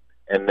do.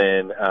 And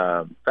then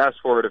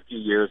fast forward a few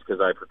years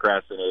because I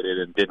procrastinated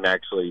and didn't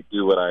actually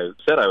do what I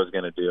said I was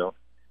going to do.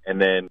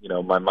 And then, you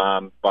know, my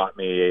mom bought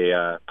me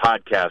a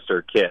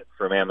podcaster kit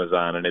from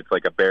Amazon, and it's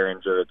like a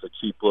Behringer. It's a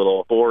cheap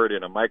little board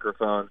and a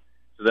microphone.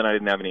 So then I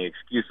didn't have any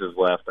excuses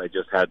left. I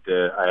had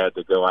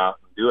to go out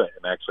and do it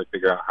and actually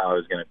figure out how I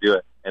was going to do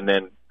it. And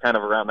then kind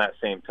of around that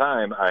same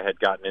time, I had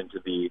gotten into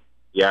the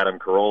Adam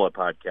Carolla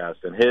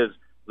podcast, and his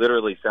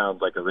literally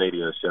sounds like a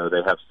radio show.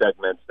 They have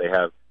segments, they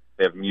have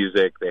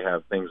music, they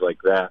have things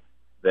like that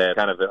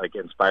kind of like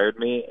inspired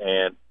me,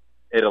 and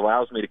it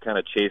allows me to kind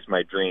of chase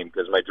my dream,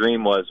 because my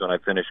dream was when I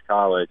finished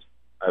college,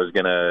 I was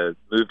going to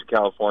move to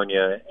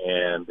California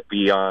and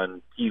be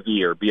on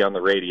TV or be on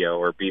the radio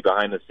or be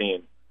behind the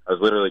scenes. I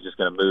was literally just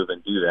going to move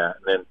and do that.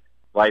 And then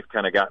life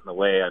kind of got in the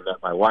way. I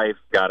met my wife,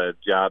 got a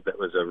job that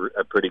was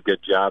a pretty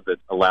good job that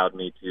allowed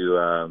me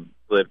to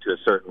live to a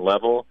certain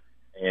level.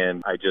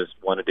 And I just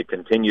wanted to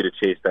continue to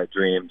chase that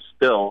dream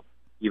still,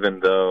 even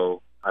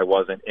though I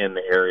wasn't in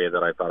the area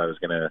that I thought I was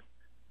going to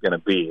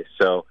be.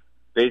 So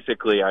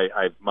basically,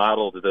 I've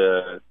modeled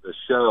the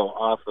show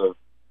off of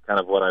kind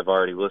of what I've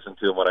already listened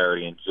to and what I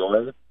already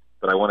enjoy.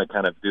 But I want to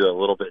kind of do a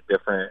little bit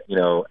different,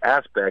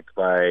 aspect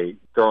by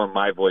throwing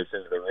my voice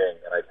into the ring.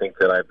 And I think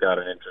that I've got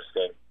an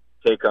interesting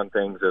take on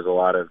things.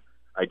 I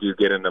do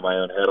get into my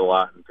own head a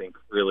lot and think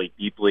really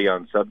deeply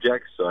on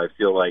subjects. So I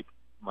feel like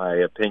my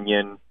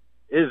opinion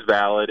is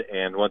valid.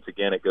 And once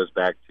again, it goes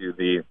back to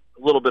the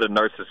little bit of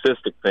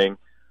narcissistic thing.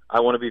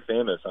 I want to be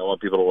famous. I want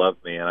people to love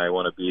me. And I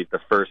want to be the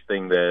first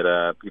thing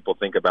that people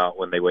think about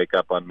when they wake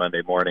up on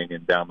Monday morning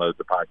and download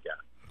the podcast.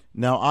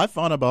 Now, I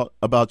found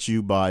about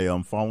you by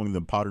following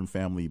the Modern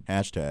Family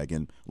hashtag,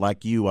 and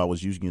like you, I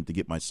was using it to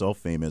get myself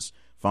famous,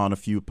 found a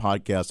few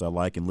podcasts I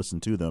like and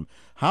listened to them.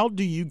 How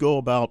do you go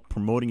about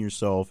promoting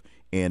yourself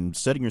and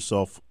setting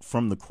yourself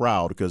from the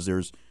crowd? Because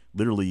there's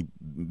literally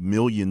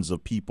millions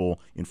of people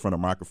in front of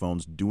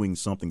microphones doing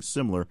something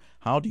similar.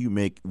 How do you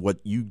make what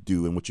you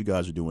do and what you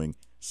guys are doing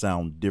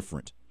sound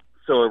different?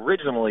 So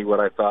originally what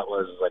I thought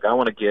was, like, I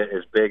want to get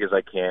as big as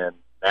I can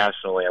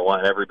nationally. I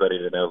want everybody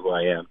to know who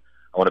I am.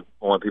 I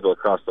want people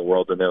across the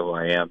world to know who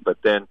I am. But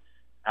then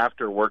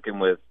after working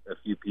with a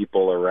few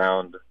people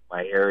around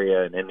my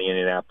area and in the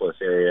Indianapolis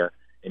area,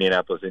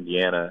 Indianapolis,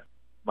 Indiana,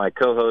 my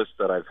co-host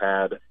that I've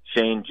had,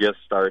 Shane, just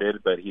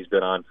started, but he's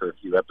been on for a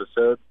few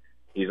episodes.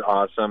 He's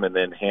awesome. And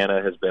then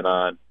Hannah has been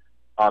on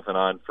off and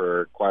on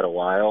for quite a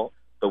while.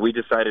 But we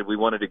decided we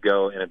wanted to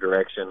go in a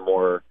direction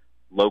more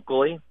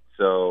locally.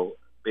 So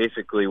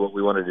basically what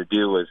we wanted to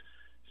do was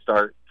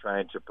start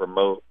trying to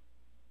promote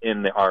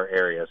in our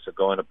area. So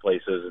going to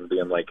places and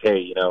being like, hey,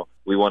 you know,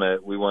 we want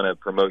to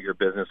promote your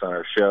business on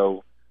our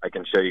show. I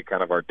can show you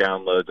kind of our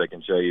downloads. I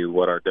can show you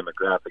what our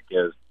demographic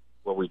is,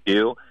 what we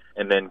do,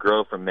 and then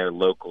grow from there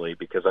locally,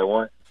 because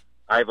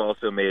I've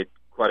also made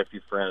quite a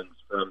few friends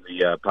from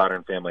the Potter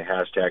and Family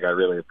hashtag. I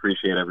really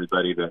appreciate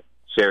everybody that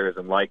shares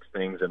and likes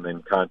things and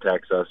then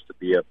contacts us to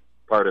be a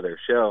part of their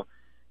show.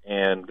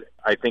 And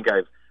I think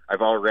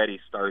I've already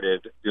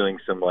started doing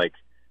some, like,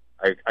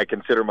 I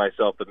consider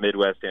myself the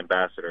Midwest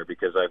ambassador,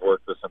 because I've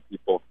worked with some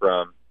people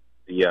from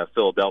the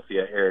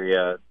Philadelphia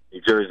area, New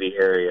Jersey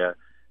area,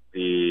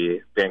 the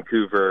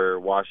Vancouver,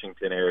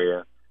 Washington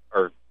area,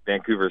 or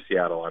Vancouver,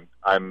 Seattle.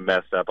 I'm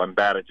messed up. I'm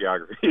bad at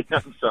geography.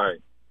 I'm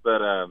sorry.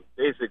 But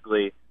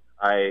basically,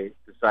 I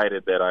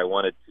decided that I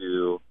wanted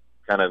to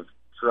kind of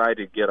try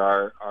to get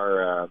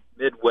our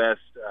Midwest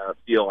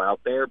feel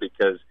out there,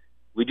 because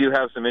we do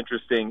have some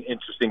interesting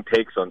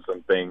takes on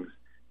some things,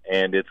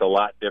 and it's a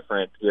lot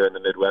different here in the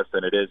Midwest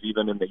than it is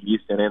even in the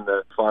East and in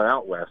the far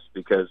out West,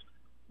 because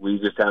we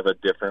just have a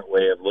different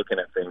way of looking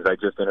at things. I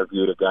just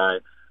interviewed a guy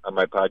on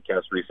my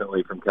podcast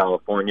recently from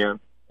California,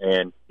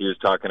 and he was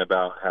talking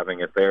about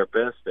having a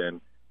therapist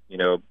and, you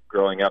know,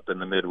 growing up in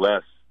the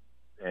Midwest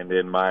and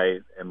in my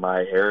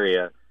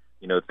area,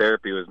 you know,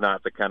 therapy was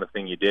not the kind of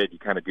thing you did. You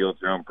kind of deal with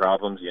your own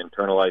problems, you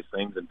internalize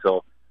things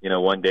until, you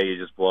know, one day you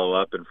just blow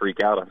up and freak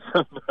out on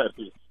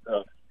somebody.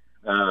 So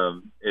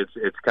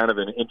it's kind of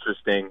an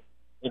interesting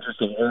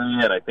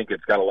area, and I think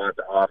it's got a lot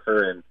to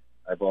offer. And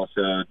I've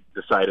also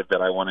decided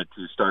that I wanted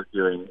to start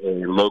doing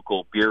a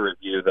local beer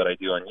review that I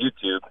do on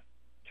YouTube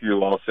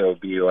to also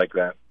be like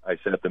that. I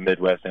said the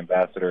Midwest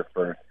ambassador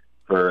for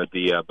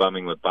the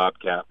Bumming with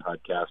Bobcat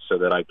podcast, so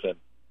that I can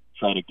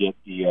try to get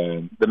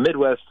the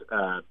Midwest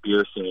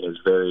beer scene is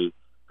very,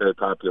 very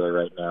popular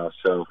right now.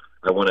 So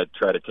I want to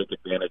try to take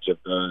advantage of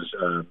those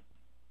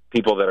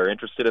people that are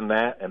interested in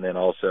that, and then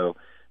also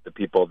the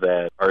people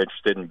that are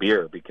interested in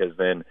beer, because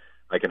then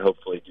I can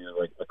hopefully do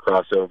like a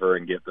crossover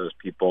and get those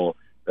people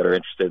that are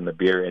interested in the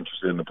beer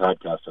interested in the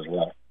podcast as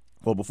well.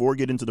 Well, before we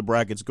get into the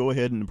brackets, go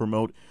ahead and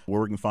promote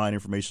where we can find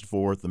information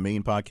for the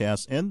main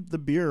podcast and the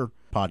beer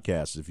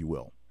podcast, if you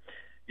will.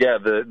 Yeah,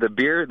 the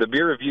beer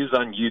reviews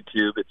on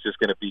YouTube. It's just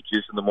going to be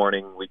Juice in the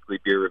Morning weekly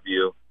beer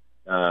review.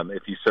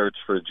 If you search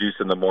for Juice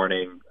in the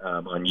Morning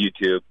on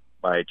YouTube,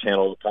 my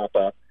channel will pop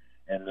up.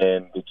 And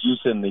then the Juice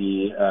in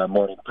the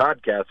Morning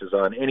podcast is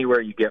on anywhere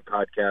you get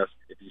podcasts.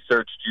 If you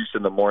search Juice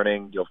in the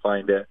Morning, you'll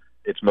find it.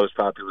 It's most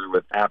popular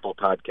with Apple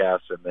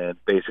Podcasts, and then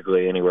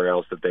basically anywhere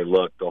else that they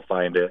look, they'll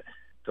find it.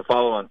 To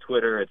follow on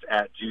Twitter, it's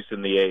at Juice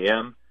in the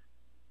AM.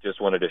 Just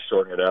wanted to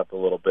shorten it up a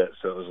little bit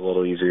so it was a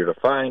little easier to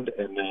find.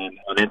 And then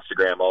on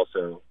Instagram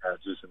also,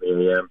 at Juice in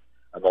the AM.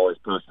 I'm always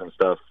posting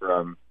stuff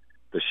from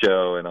the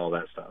show and all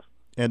that stuff.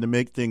 And to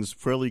make things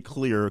fairly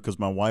clear, because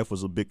my wife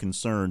was a bit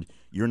concerned,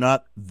 you're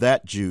not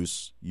that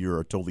Juice.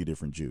 You're a totally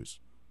different Juice.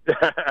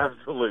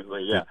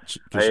 Absolutely, yeah.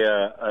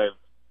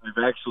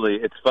 I've actually,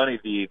 it's funny,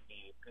 the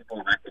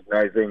people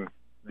recognizing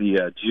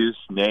the Juice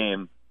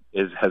name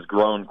has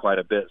grown quite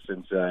a bit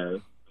since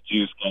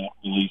Juice got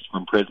released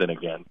from prison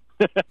again.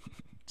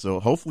 So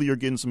hopefully you're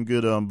getting some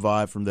good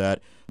vibe from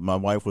that. My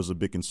wife was a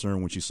bit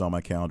concerned when she saw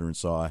my calendar and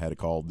saw I had it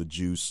called the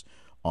Juice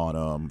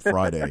on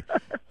Friday.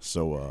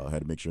 So I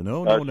had to make sure,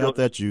 not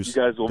that Juice.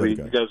 You guys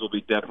will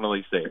be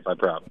definitely safe, I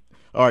promise.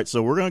 All right,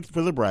 so we're going to,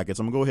 for the brackets,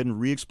 I'm going to go ahead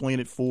and re-explain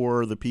it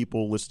for the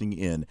people listening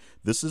in.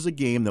 This is a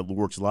game that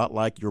works a lot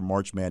like your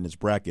March Madness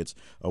brackets,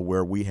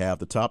 where we have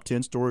the top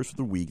 10 stories for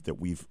the week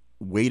that we've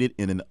weighted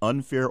in an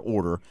unfair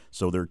order,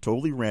 so they're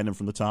totally random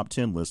from the top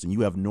 10 list, and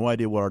you have no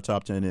idea what our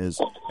top 10 is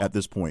at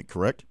this point,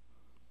 correct?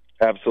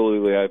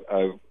 Absolutely.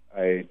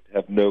 I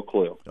have no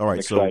clue. All right, I'm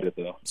excited,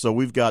 though. So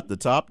we got the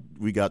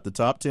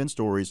top 10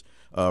 stories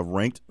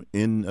ranked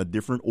in a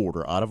different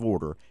order, out of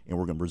order, and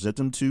we're going to present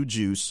them to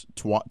Juice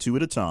two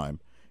at a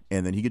time,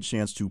 and then he gets a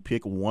chance to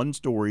pick one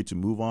story to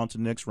move on to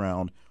the next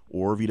round,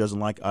 or if he doesn't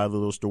like either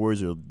of those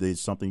stories or there's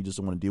something he just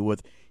doesn't want to deal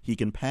with, he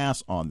can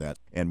pass on that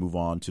and move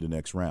on to the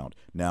next round.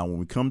 Now, when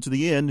we come to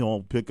the end,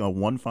 he'll pick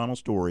one final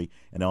story,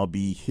 and that'll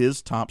be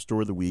his top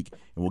story of the week,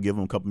 and we'll give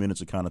him a couple minutes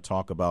to kind of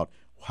talk about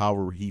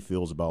however he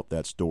feels about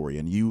that story.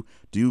 And you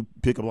do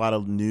pick up a lot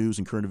of news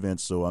and current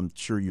events, so I'm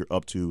sure you're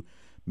up to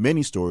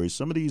many stories.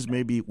 Some of these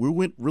maybe we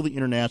went really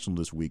international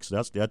this week,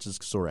 so that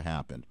just sort of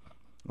happened.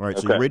 All right,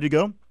 okay. So you ready to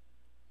go?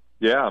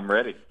 Yeah, I'm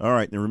ready. All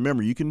right. Now,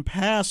 remember, you can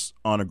pass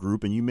on a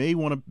group, and you may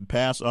want to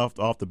pass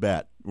off the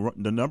bat.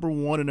 The number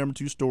 1 and number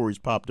 2 stories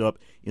popped up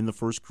in the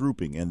first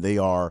grouping, and they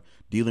are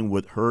dealing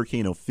with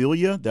Hurricane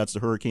Ophelia. That's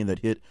the hurricane that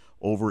hit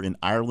over in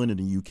Ireland and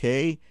the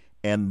UK,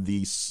 and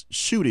the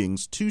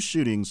two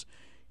shootings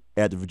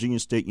at the Virginia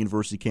State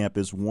University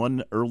campus,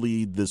 one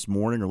early this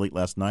morning or late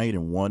last night,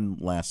 and one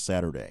last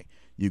Saturday.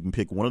 You can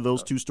pick one of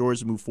those 2 stories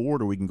to move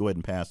forward, or we can go ahead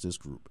and pass this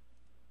group.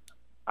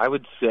 I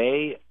would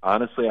say,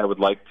 honestly, I would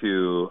like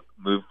to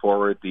move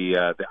forward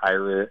the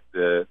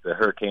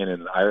hurricane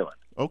in Ireland.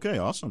 Okay,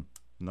 awesome.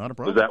 Not a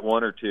problem. Was that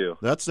 1 or 2?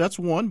 That's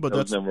one, but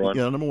that's number 1.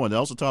 Yeah, number 1. That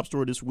was the top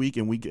story this week,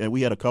 and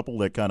we had a couple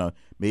that kind of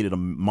made it a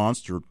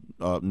monster,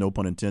 no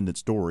pun intended,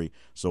 story.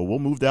 So we'll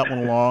move that one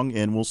along,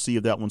 and we'll see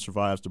if that one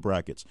survives the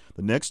brackets.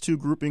 The next 2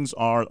 groupings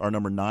are our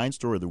number 9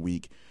 story of the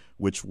week,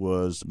 which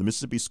was the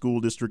Mississippi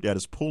School District that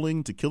is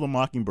pulling To Kill a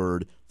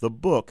Mockingbird, the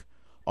book,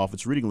 off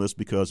its reading list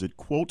because it,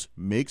 quote,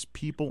 makes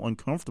people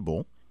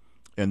uncomfortable.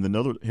 And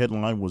another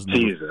headline was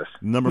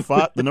number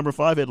 5. The number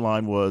 5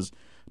 headline was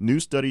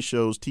new study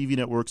shows TV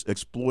networks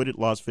exploited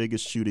Las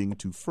Vegas shooting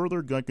to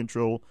further gun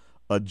control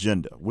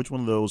agenda. Which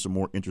one of those are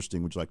more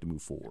interesting? Would you like to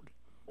move forward?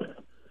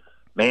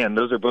 Man,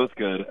 those are both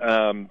good.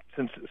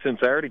 Since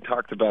I already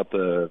talked about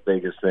the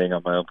Vegas thing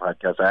on my own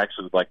podcast, I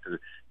actually would like to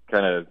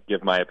kind of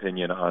give my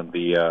opinion on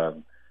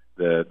the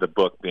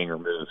book being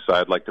removed. So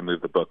I'd like to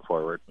move the book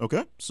forward.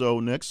 Okay. So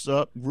next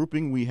up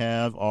grouping we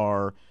have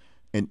are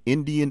an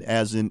Indian,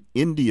 as in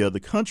India, the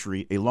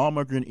country. A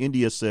lawmaker in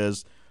India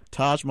says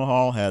Taj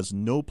Mahal has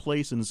no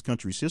place in this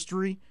country's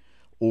history.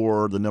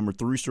 Or the number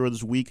 3 story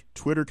this week,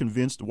 Twitter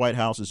convinced the White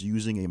House is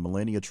using a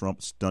Melania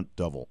Trump stunt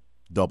double.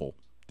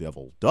 I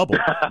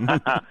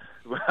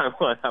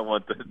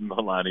want the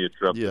Melania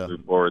Trump to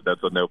move forward.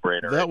 That's a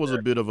no-brainer. That was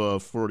a bit of a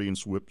Freudian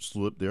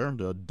slip there.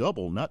 The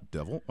double, not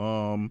devil.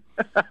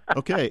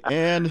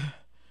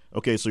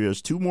 Okay, so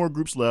there's 2 more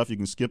groups left. You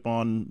can skip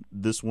on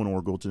this one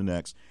or go to the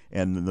next.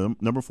 And the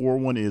number 4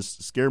 one is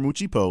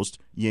Scaramucci Post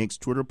yanks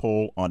Twitter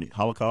poll on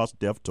Holocaust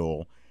death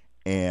toll,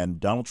 and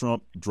Donald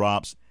Trump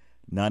drops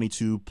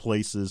 92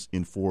 places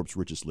in Forbes'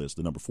 richest list.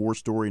 The number 4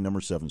 story,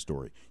 number 7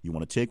 story. You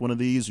want to take one of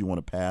these? You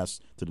want to pass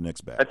to the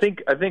next batch? I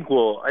think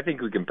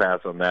we can pass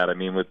on that. I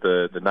mean, with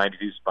the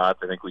 92 spots,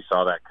 I think we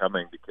saw that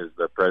coming because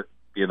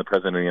being the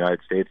president of the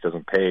United States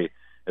doesn't pay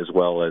as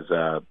well as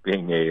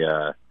being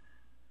a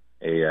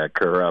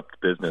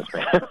corrupt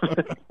businessman.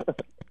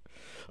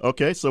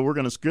 Okay, so we're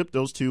going to skip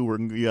those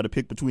 2. You got to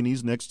pick between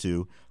these next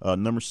 2.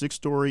 Number 6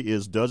 story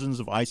is dozens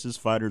of ISIS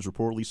fighters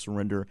reportedly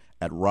surrender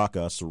at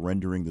Raqqa,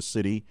 surrendering the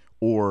city.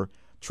 Or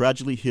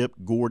tragically hip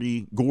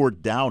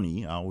Gord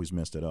Downey, I always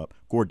messed it up,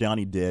 Gord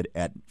Downey dead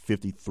at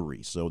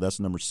 53. So that's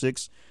number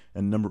 6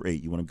 and number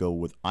 8. You want to go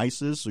with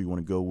ISIS or you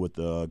want to go with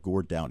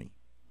Gord Downey?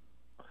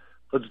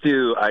 Let's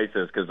do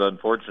ISIS because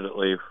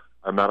unfortunately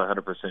I'm not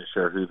 100%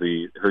 sure who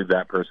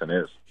that person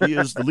is. He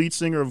is the lead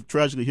singer of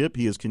Tragically Hip.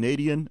 He is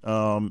Canadian,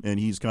 and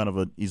he's kind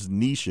of he's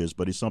niches,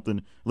 but he's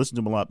something. Listened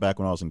to him a lot back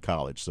when I was in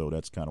college, so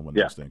that's kind of one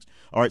of those things.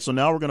 All right, so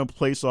now we're going to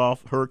place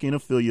off Hurricane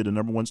Ophelia, the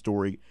number 1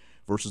 story,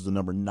 versus the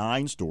number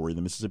 9 story,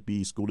 the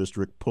Mississippi School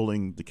District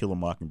pulling To Kill a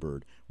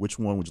Mockingbird. Which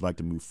one would you like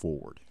to move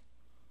forward?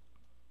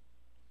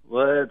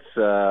 Let's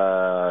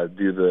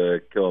do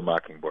the Kill a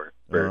Mockingbird.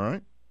 All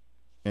right,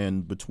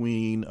 and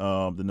between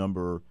the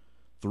number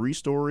 3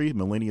 story,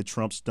 Melania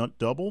Trump stunt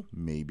double,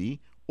 maybe,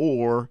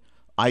 or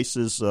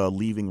ISIS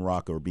leaving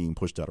Raqqa or being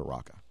pushed out of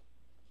Raqqa.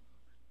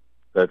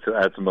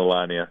 That's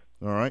Melania.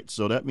 All right,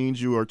 so that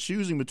means you are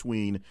choosing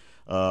between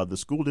the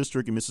school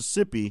district in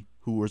Mississippi,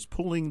 who is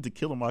pulling To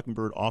Kill a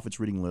Mockingbird off its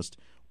reading list,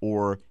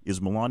 or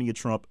is Melania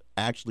Trump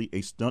actually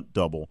a stunt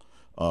double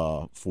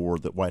for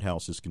the White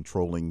House is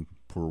controlling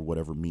for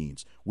whatever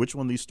means? Which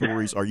one of these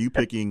stories are you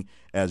picking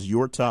as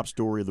your top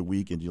story of the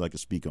week and you'd like to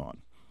speak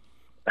on?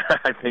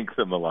 I think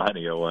the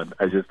Melania one.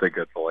 I just think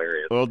it's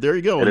hilarious. Well, there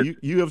you go.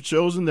 You have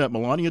chosen that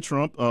Melania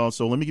Trump.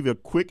 So let me give you a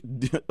quick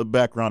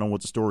background on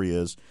what the story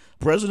is.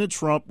 President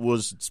Trump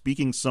was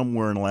speaking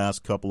somewhere in the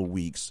last couple of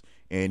weeks,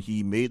 and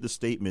he made the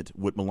statement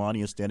with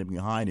Melania standing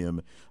behind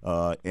him,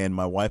 and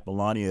my wife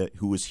Melania,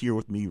 who is here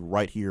with me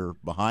right here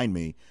behind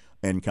me,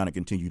 and kind of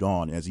continued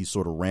on as he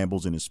sort of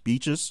rambles in his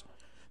speeches.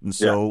 And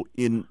so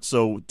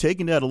so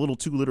taking that a little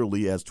too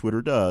literally, as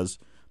Twitter does,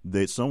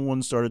 that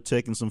someone started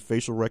taking some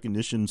facial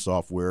recognition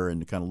software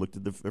and kind of looked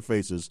at their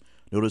faces.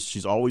 Notice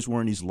she's always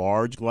wearing these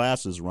large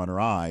glasses around her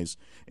eyes,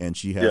 and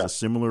she has a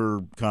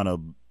similar kind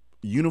of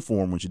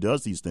uniform when she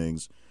does these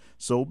things.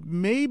 So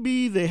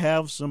maybe they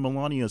have some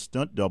Melania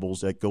stunt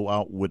doubles that go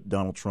out with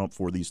Donald Trump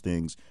for these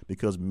things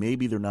because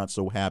maybe they're not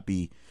so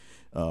happy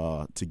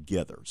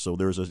together. So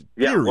there's a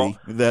theory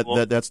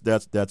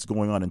that's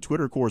going on, and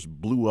Twitter, of course,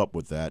 blew up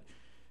with that.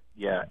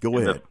 Yeah, go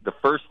ahead. The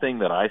first thing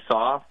that I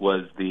saw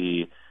was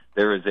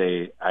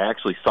I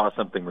actually saw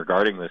something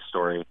regarding this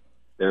story.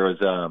 There was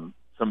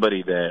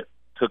somebody that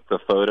took the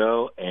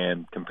photo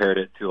and compared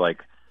it to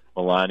like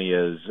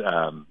Melania's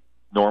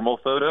normal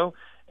photo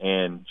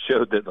and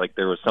showed that like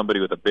there was somebody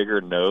with a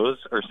bigger nose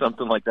or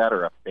something like that,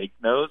 or a fake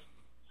nose.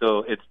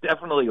 So it's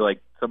definitely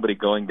like somebody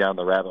going down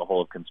the rabbit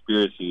hole of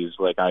conspiracies,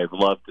 like I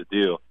love to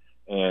do.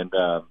 And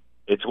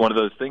it's one of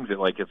those things that,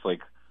 like, it's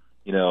like,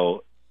 you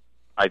know,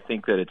 I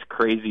think that it's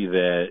crazy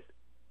that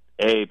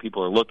A,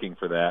 people are looking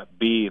for that.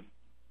 B,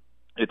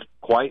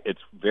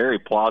 it's very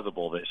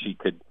plausible that she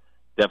could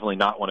definitely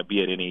not want to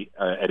be at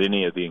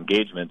any of the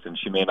engagements, and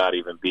she may not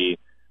even be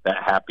that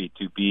happy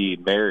to be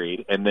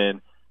married. And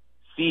then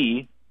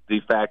C,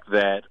 the fact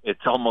that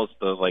it's almost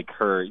like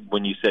her,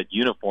 when you said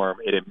uniform,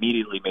 it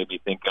immediately made me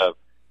think of,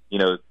 you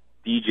know,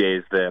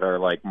 DJs that are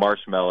like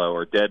Marshmello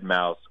or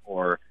Deadmau5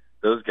 or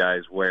those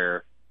guys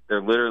where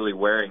they're literally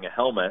wearing a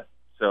helmet,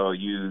 so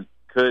you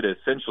could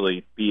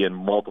essentially be in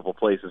multiple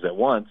places at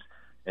once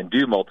and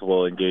do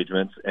multiple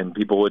engagements, and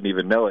people wouldn't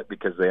even know it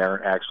because they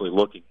aren't actually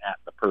looking at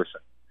the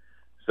person.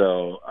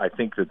 So I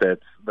think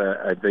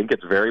I think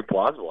it's very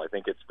plausible. I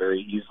think it's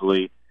very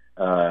easily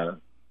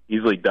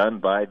done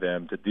by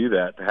them to do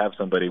that, to have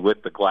somebody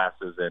with the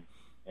glasses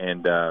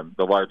and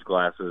the large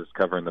glasses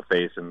covering the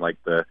face and like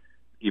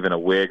even a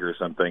wig or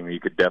something. You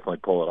could definitely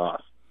pull it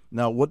off.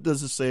 Now, what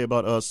does it say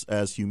about us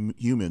as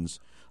humans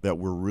that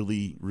we're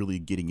really, really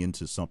getting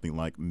into something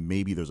like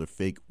maybe there's a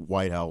fake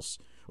White House,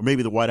 or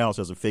maybe the White House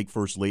has a fake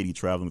first lady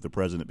traveling with the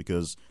president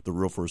because the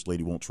real first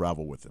lady won't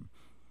travel with him?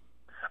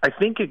 I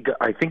think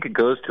it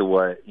goes to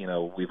what, you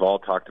know, we've all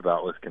talked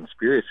about with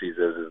conspiracies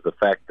is the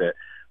fact that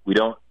we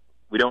don't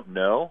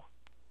know,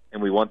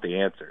 and we want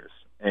the answers,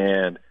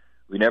 and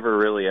we never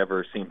really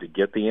ever seem to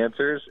get the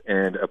answers.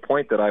 And a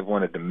point that I've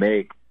wanted to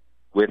make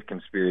with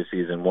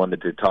conspiracies and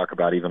wanted to talk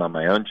about even on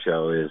my own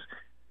show is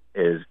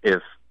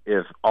if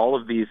all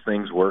of these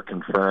things were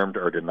confirmed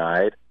or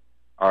denied,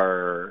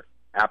 our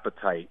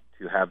appetite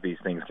to have these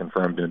things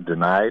confirmed and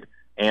denied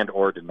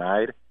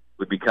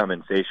would become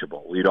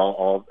insatiable.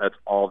 That's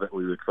all that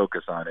we would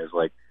focus on is,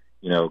 like,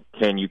 you know,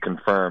 can you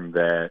confirm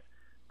that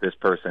this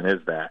person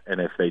is that? And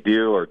if they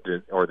do,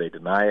 or they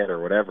deny it or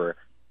whatever,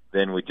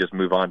 then we just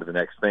move on to the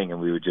next thing,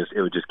 and it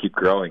would just keep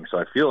growing. So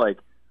I feel like,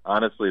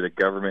 honestly, the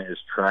government is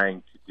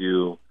trying to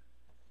do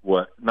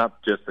what,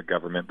 not just the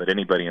government, but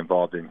anybody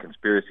involved in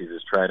conspiracies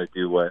is trying to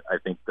do what I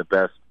think the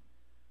best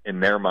in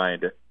their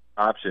mind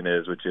option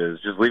is, which is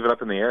just leave it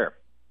up in the air.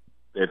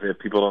 If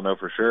people don't know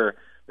for sure,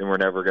 then we're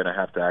never going to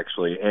have to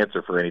actually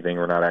answer for anything.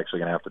 We're not actually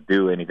going to have to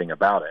do anything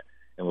about it,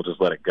 and we'll just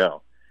let it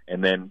go.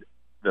 And then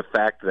the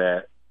fact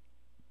that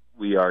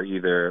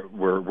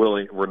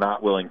we're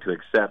not willing to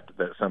accept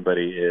that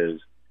somebody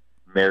is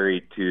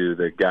married to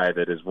the guy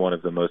that is one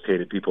of the most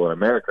hated people in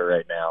America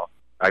right now,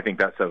 I think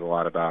that says a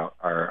lot about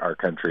our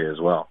country as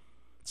well.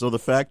 So the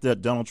fact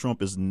that Donald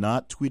Trump is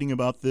not tweeting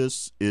about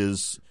this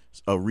is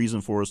a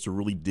reason for us to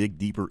really dig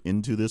deeper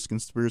into this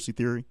conspiracy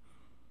theory?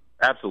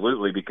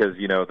 Absolutely, because,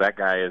 you know, that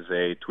guy is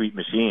a tweet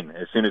machine.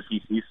 As soon as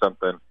he sees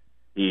something,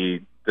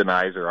 he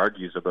denies or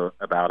argues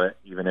about it,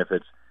 even if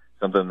it's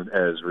something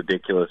as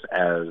ridiculous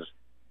as,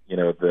 you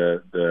know,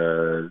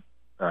 the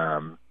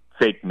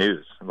fake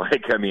news.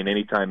 Like, I mean,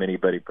 anytime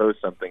anybody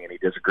posts something and he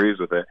disagrees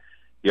with it,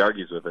 he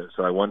argues with it.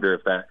 So I wonder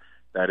if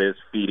that is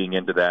feeding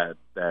into that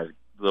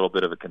little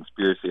bit of a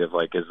conspiracy of,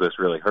 like, is this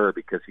really her?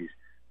 Because he's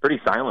pretty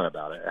silent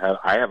about it.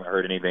 I haven't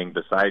heard anything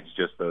besides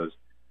just those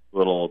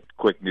little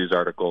quick news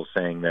articles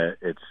saying that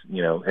it's,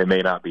 you know, it may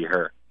not be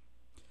her.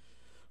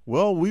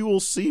 Well, we will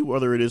see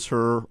whether it is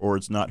her or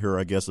it's not her,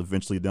 I guess,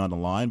 eventually down the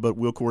line. But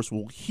we, of course,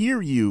 will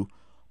hear you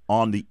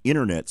on the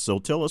internet. So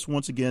tell us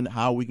once again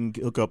how we can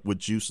hook up with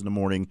Juice in the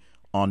Morning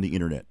on the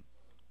internet.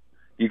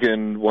 You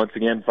can, once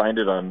again, find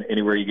it on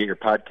anywhere you get your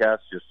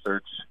podcasts. Just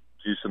search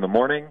Juice in the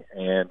Morning,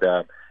 and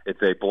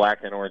it's a black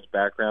and orange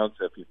background.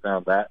 So if you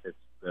found that,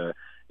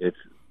 it's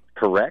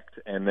correct.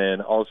 And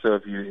then also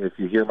if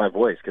you hear my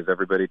voice, because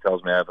everybody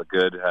tells me I have a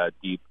good,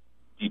 deep,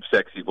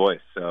 sexy voice.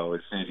 So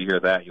as soon as you hear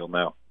that, you'll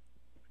know.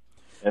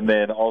 And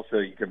then also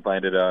you can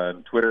find it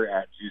on Twitter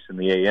at Juice in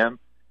the AM,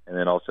 and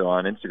then also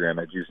on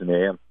Instagram at Juice in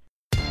the AM.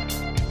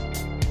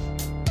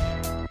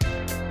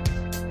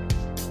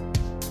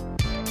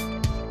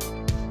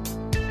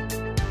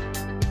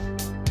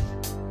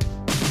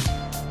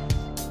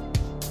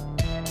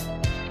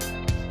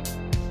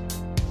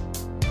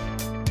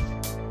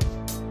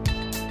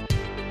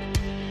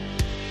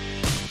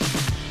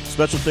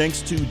 Special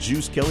thanks to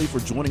Juice Kelly for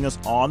joining us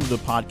on the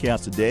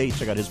podcast today.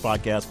 Check out his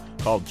podcast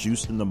called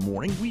Juice in the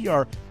Morning. We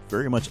are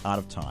very much out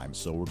of time,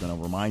 so we're going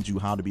to remind you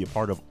how to be a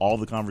part of all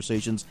the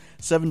conversations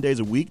 7 days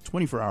a week,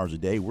 24 hours a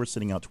day. We're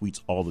sending out tweets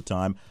all the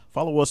time.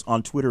 Follow us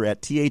on Twitter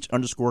at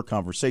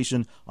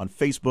 @th_conversation. On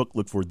Facebook,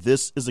 look for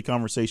This Is a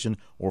Conversation,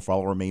 or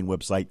follow our main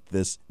website,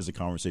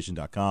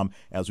 thisisaconversation.com.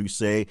 As we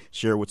say,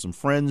 share it with some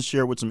friends,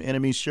 share it with some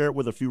enemies, share it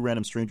with a few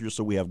random strangers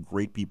so we have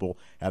great people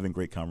having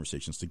great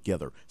conversations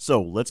together.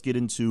 So let's get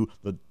into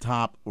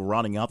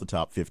rounding out the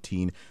top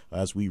 15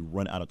 as we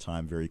run out of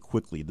time very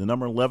quickly. The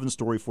number 11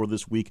 story for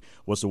this week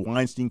was the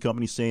Weinstein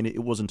Company saying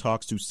it was in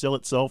talks to sell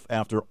itself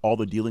after all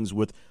the dealings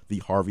with the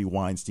Harvey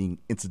Weinstein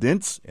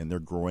incidents, and they're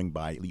growing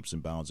by leaps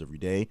and bounds every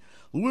day.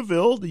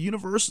 Louisville, the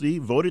university,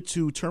 voted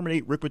to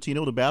terminate Rick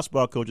Pitino, the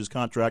basketball coach's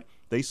contract.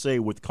 They say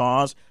with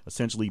cause,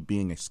 essentially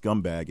being a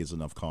scumbag is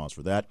enough cause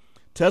for that.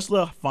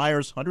 Tesla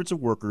fires hundreds of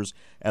workers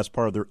as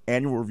part of their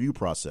annual review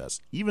process,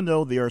 even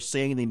though they are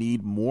saying they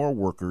need more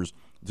workers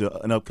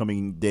in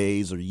upcoming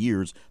days or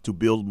years to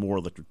build more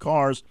electric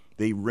cars.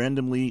 They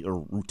randomly,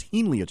 or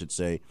routinely, I should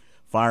say,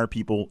 fire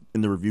people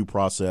in the review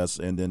process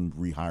and then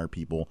rehire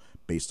people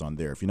based on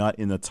there. If you're not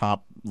in the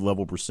top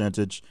level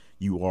percentage,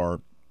 you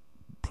are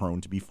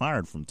prone to be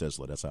fired from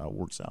Tesla. That's how it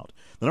works out.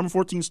 The number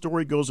 14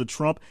 story goes to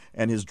Trump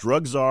and his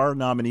drug czar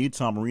nominee,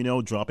 Tom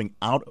Marino, dropping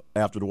out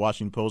after the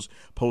Washington Post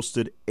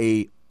posted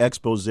a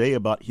expose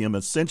about him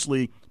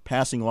essentially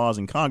passing laws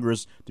in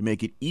Congress to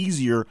make it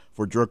easier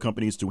for drug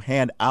companies to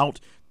hand out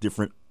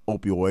different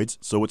opioids,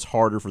 so it's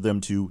harder for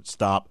them to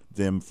stop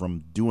them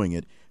from doing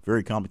it.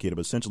 Very complicated,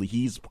 but essentially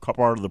he's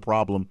part of the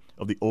problem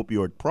of the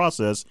opioid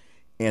process,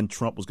 and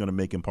Trump was going to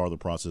make him part of the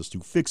process to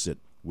fix it,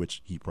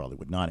 which he probably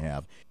would not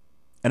have.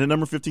 And a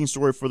number 15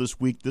 story for this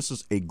week, this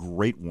is a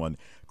great one.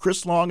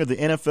 Chris Long of the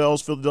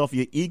NFL's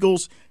Philadelphia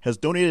Eagles has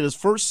donated his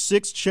first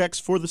 6 checks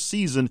for the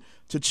season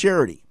to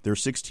charity. There are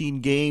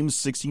 16 games,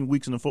 16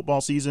 weeks in the football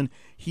season.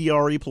 He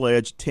already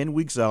pledged 10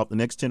 weeks out, the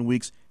next 10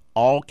 weeks,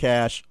 all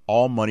cash,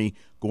 all money,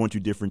 going to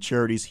different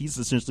charities. He's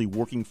essentially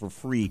working for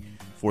free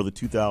for the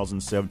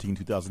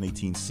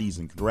 2017-2018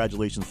 season.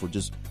 Congratulations for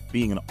just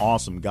being an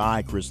awesome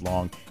guy, Chris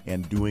Long,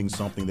 and doing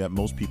something that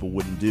most people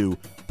wouldn't do,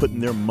 putting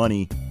their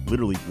money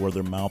literally where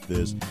their mouth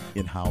is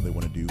in how they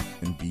want to do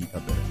and be a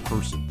better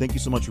person. Thank you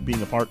so much for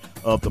being a part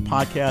of the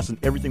podcast and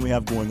everything we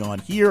have going on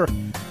here.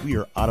 We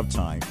are out of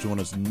time. Join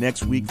us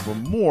next week for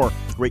more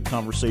great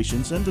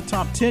conversations and the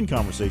top 10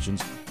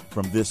 conversations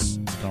from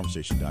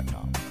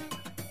thisconversation.com.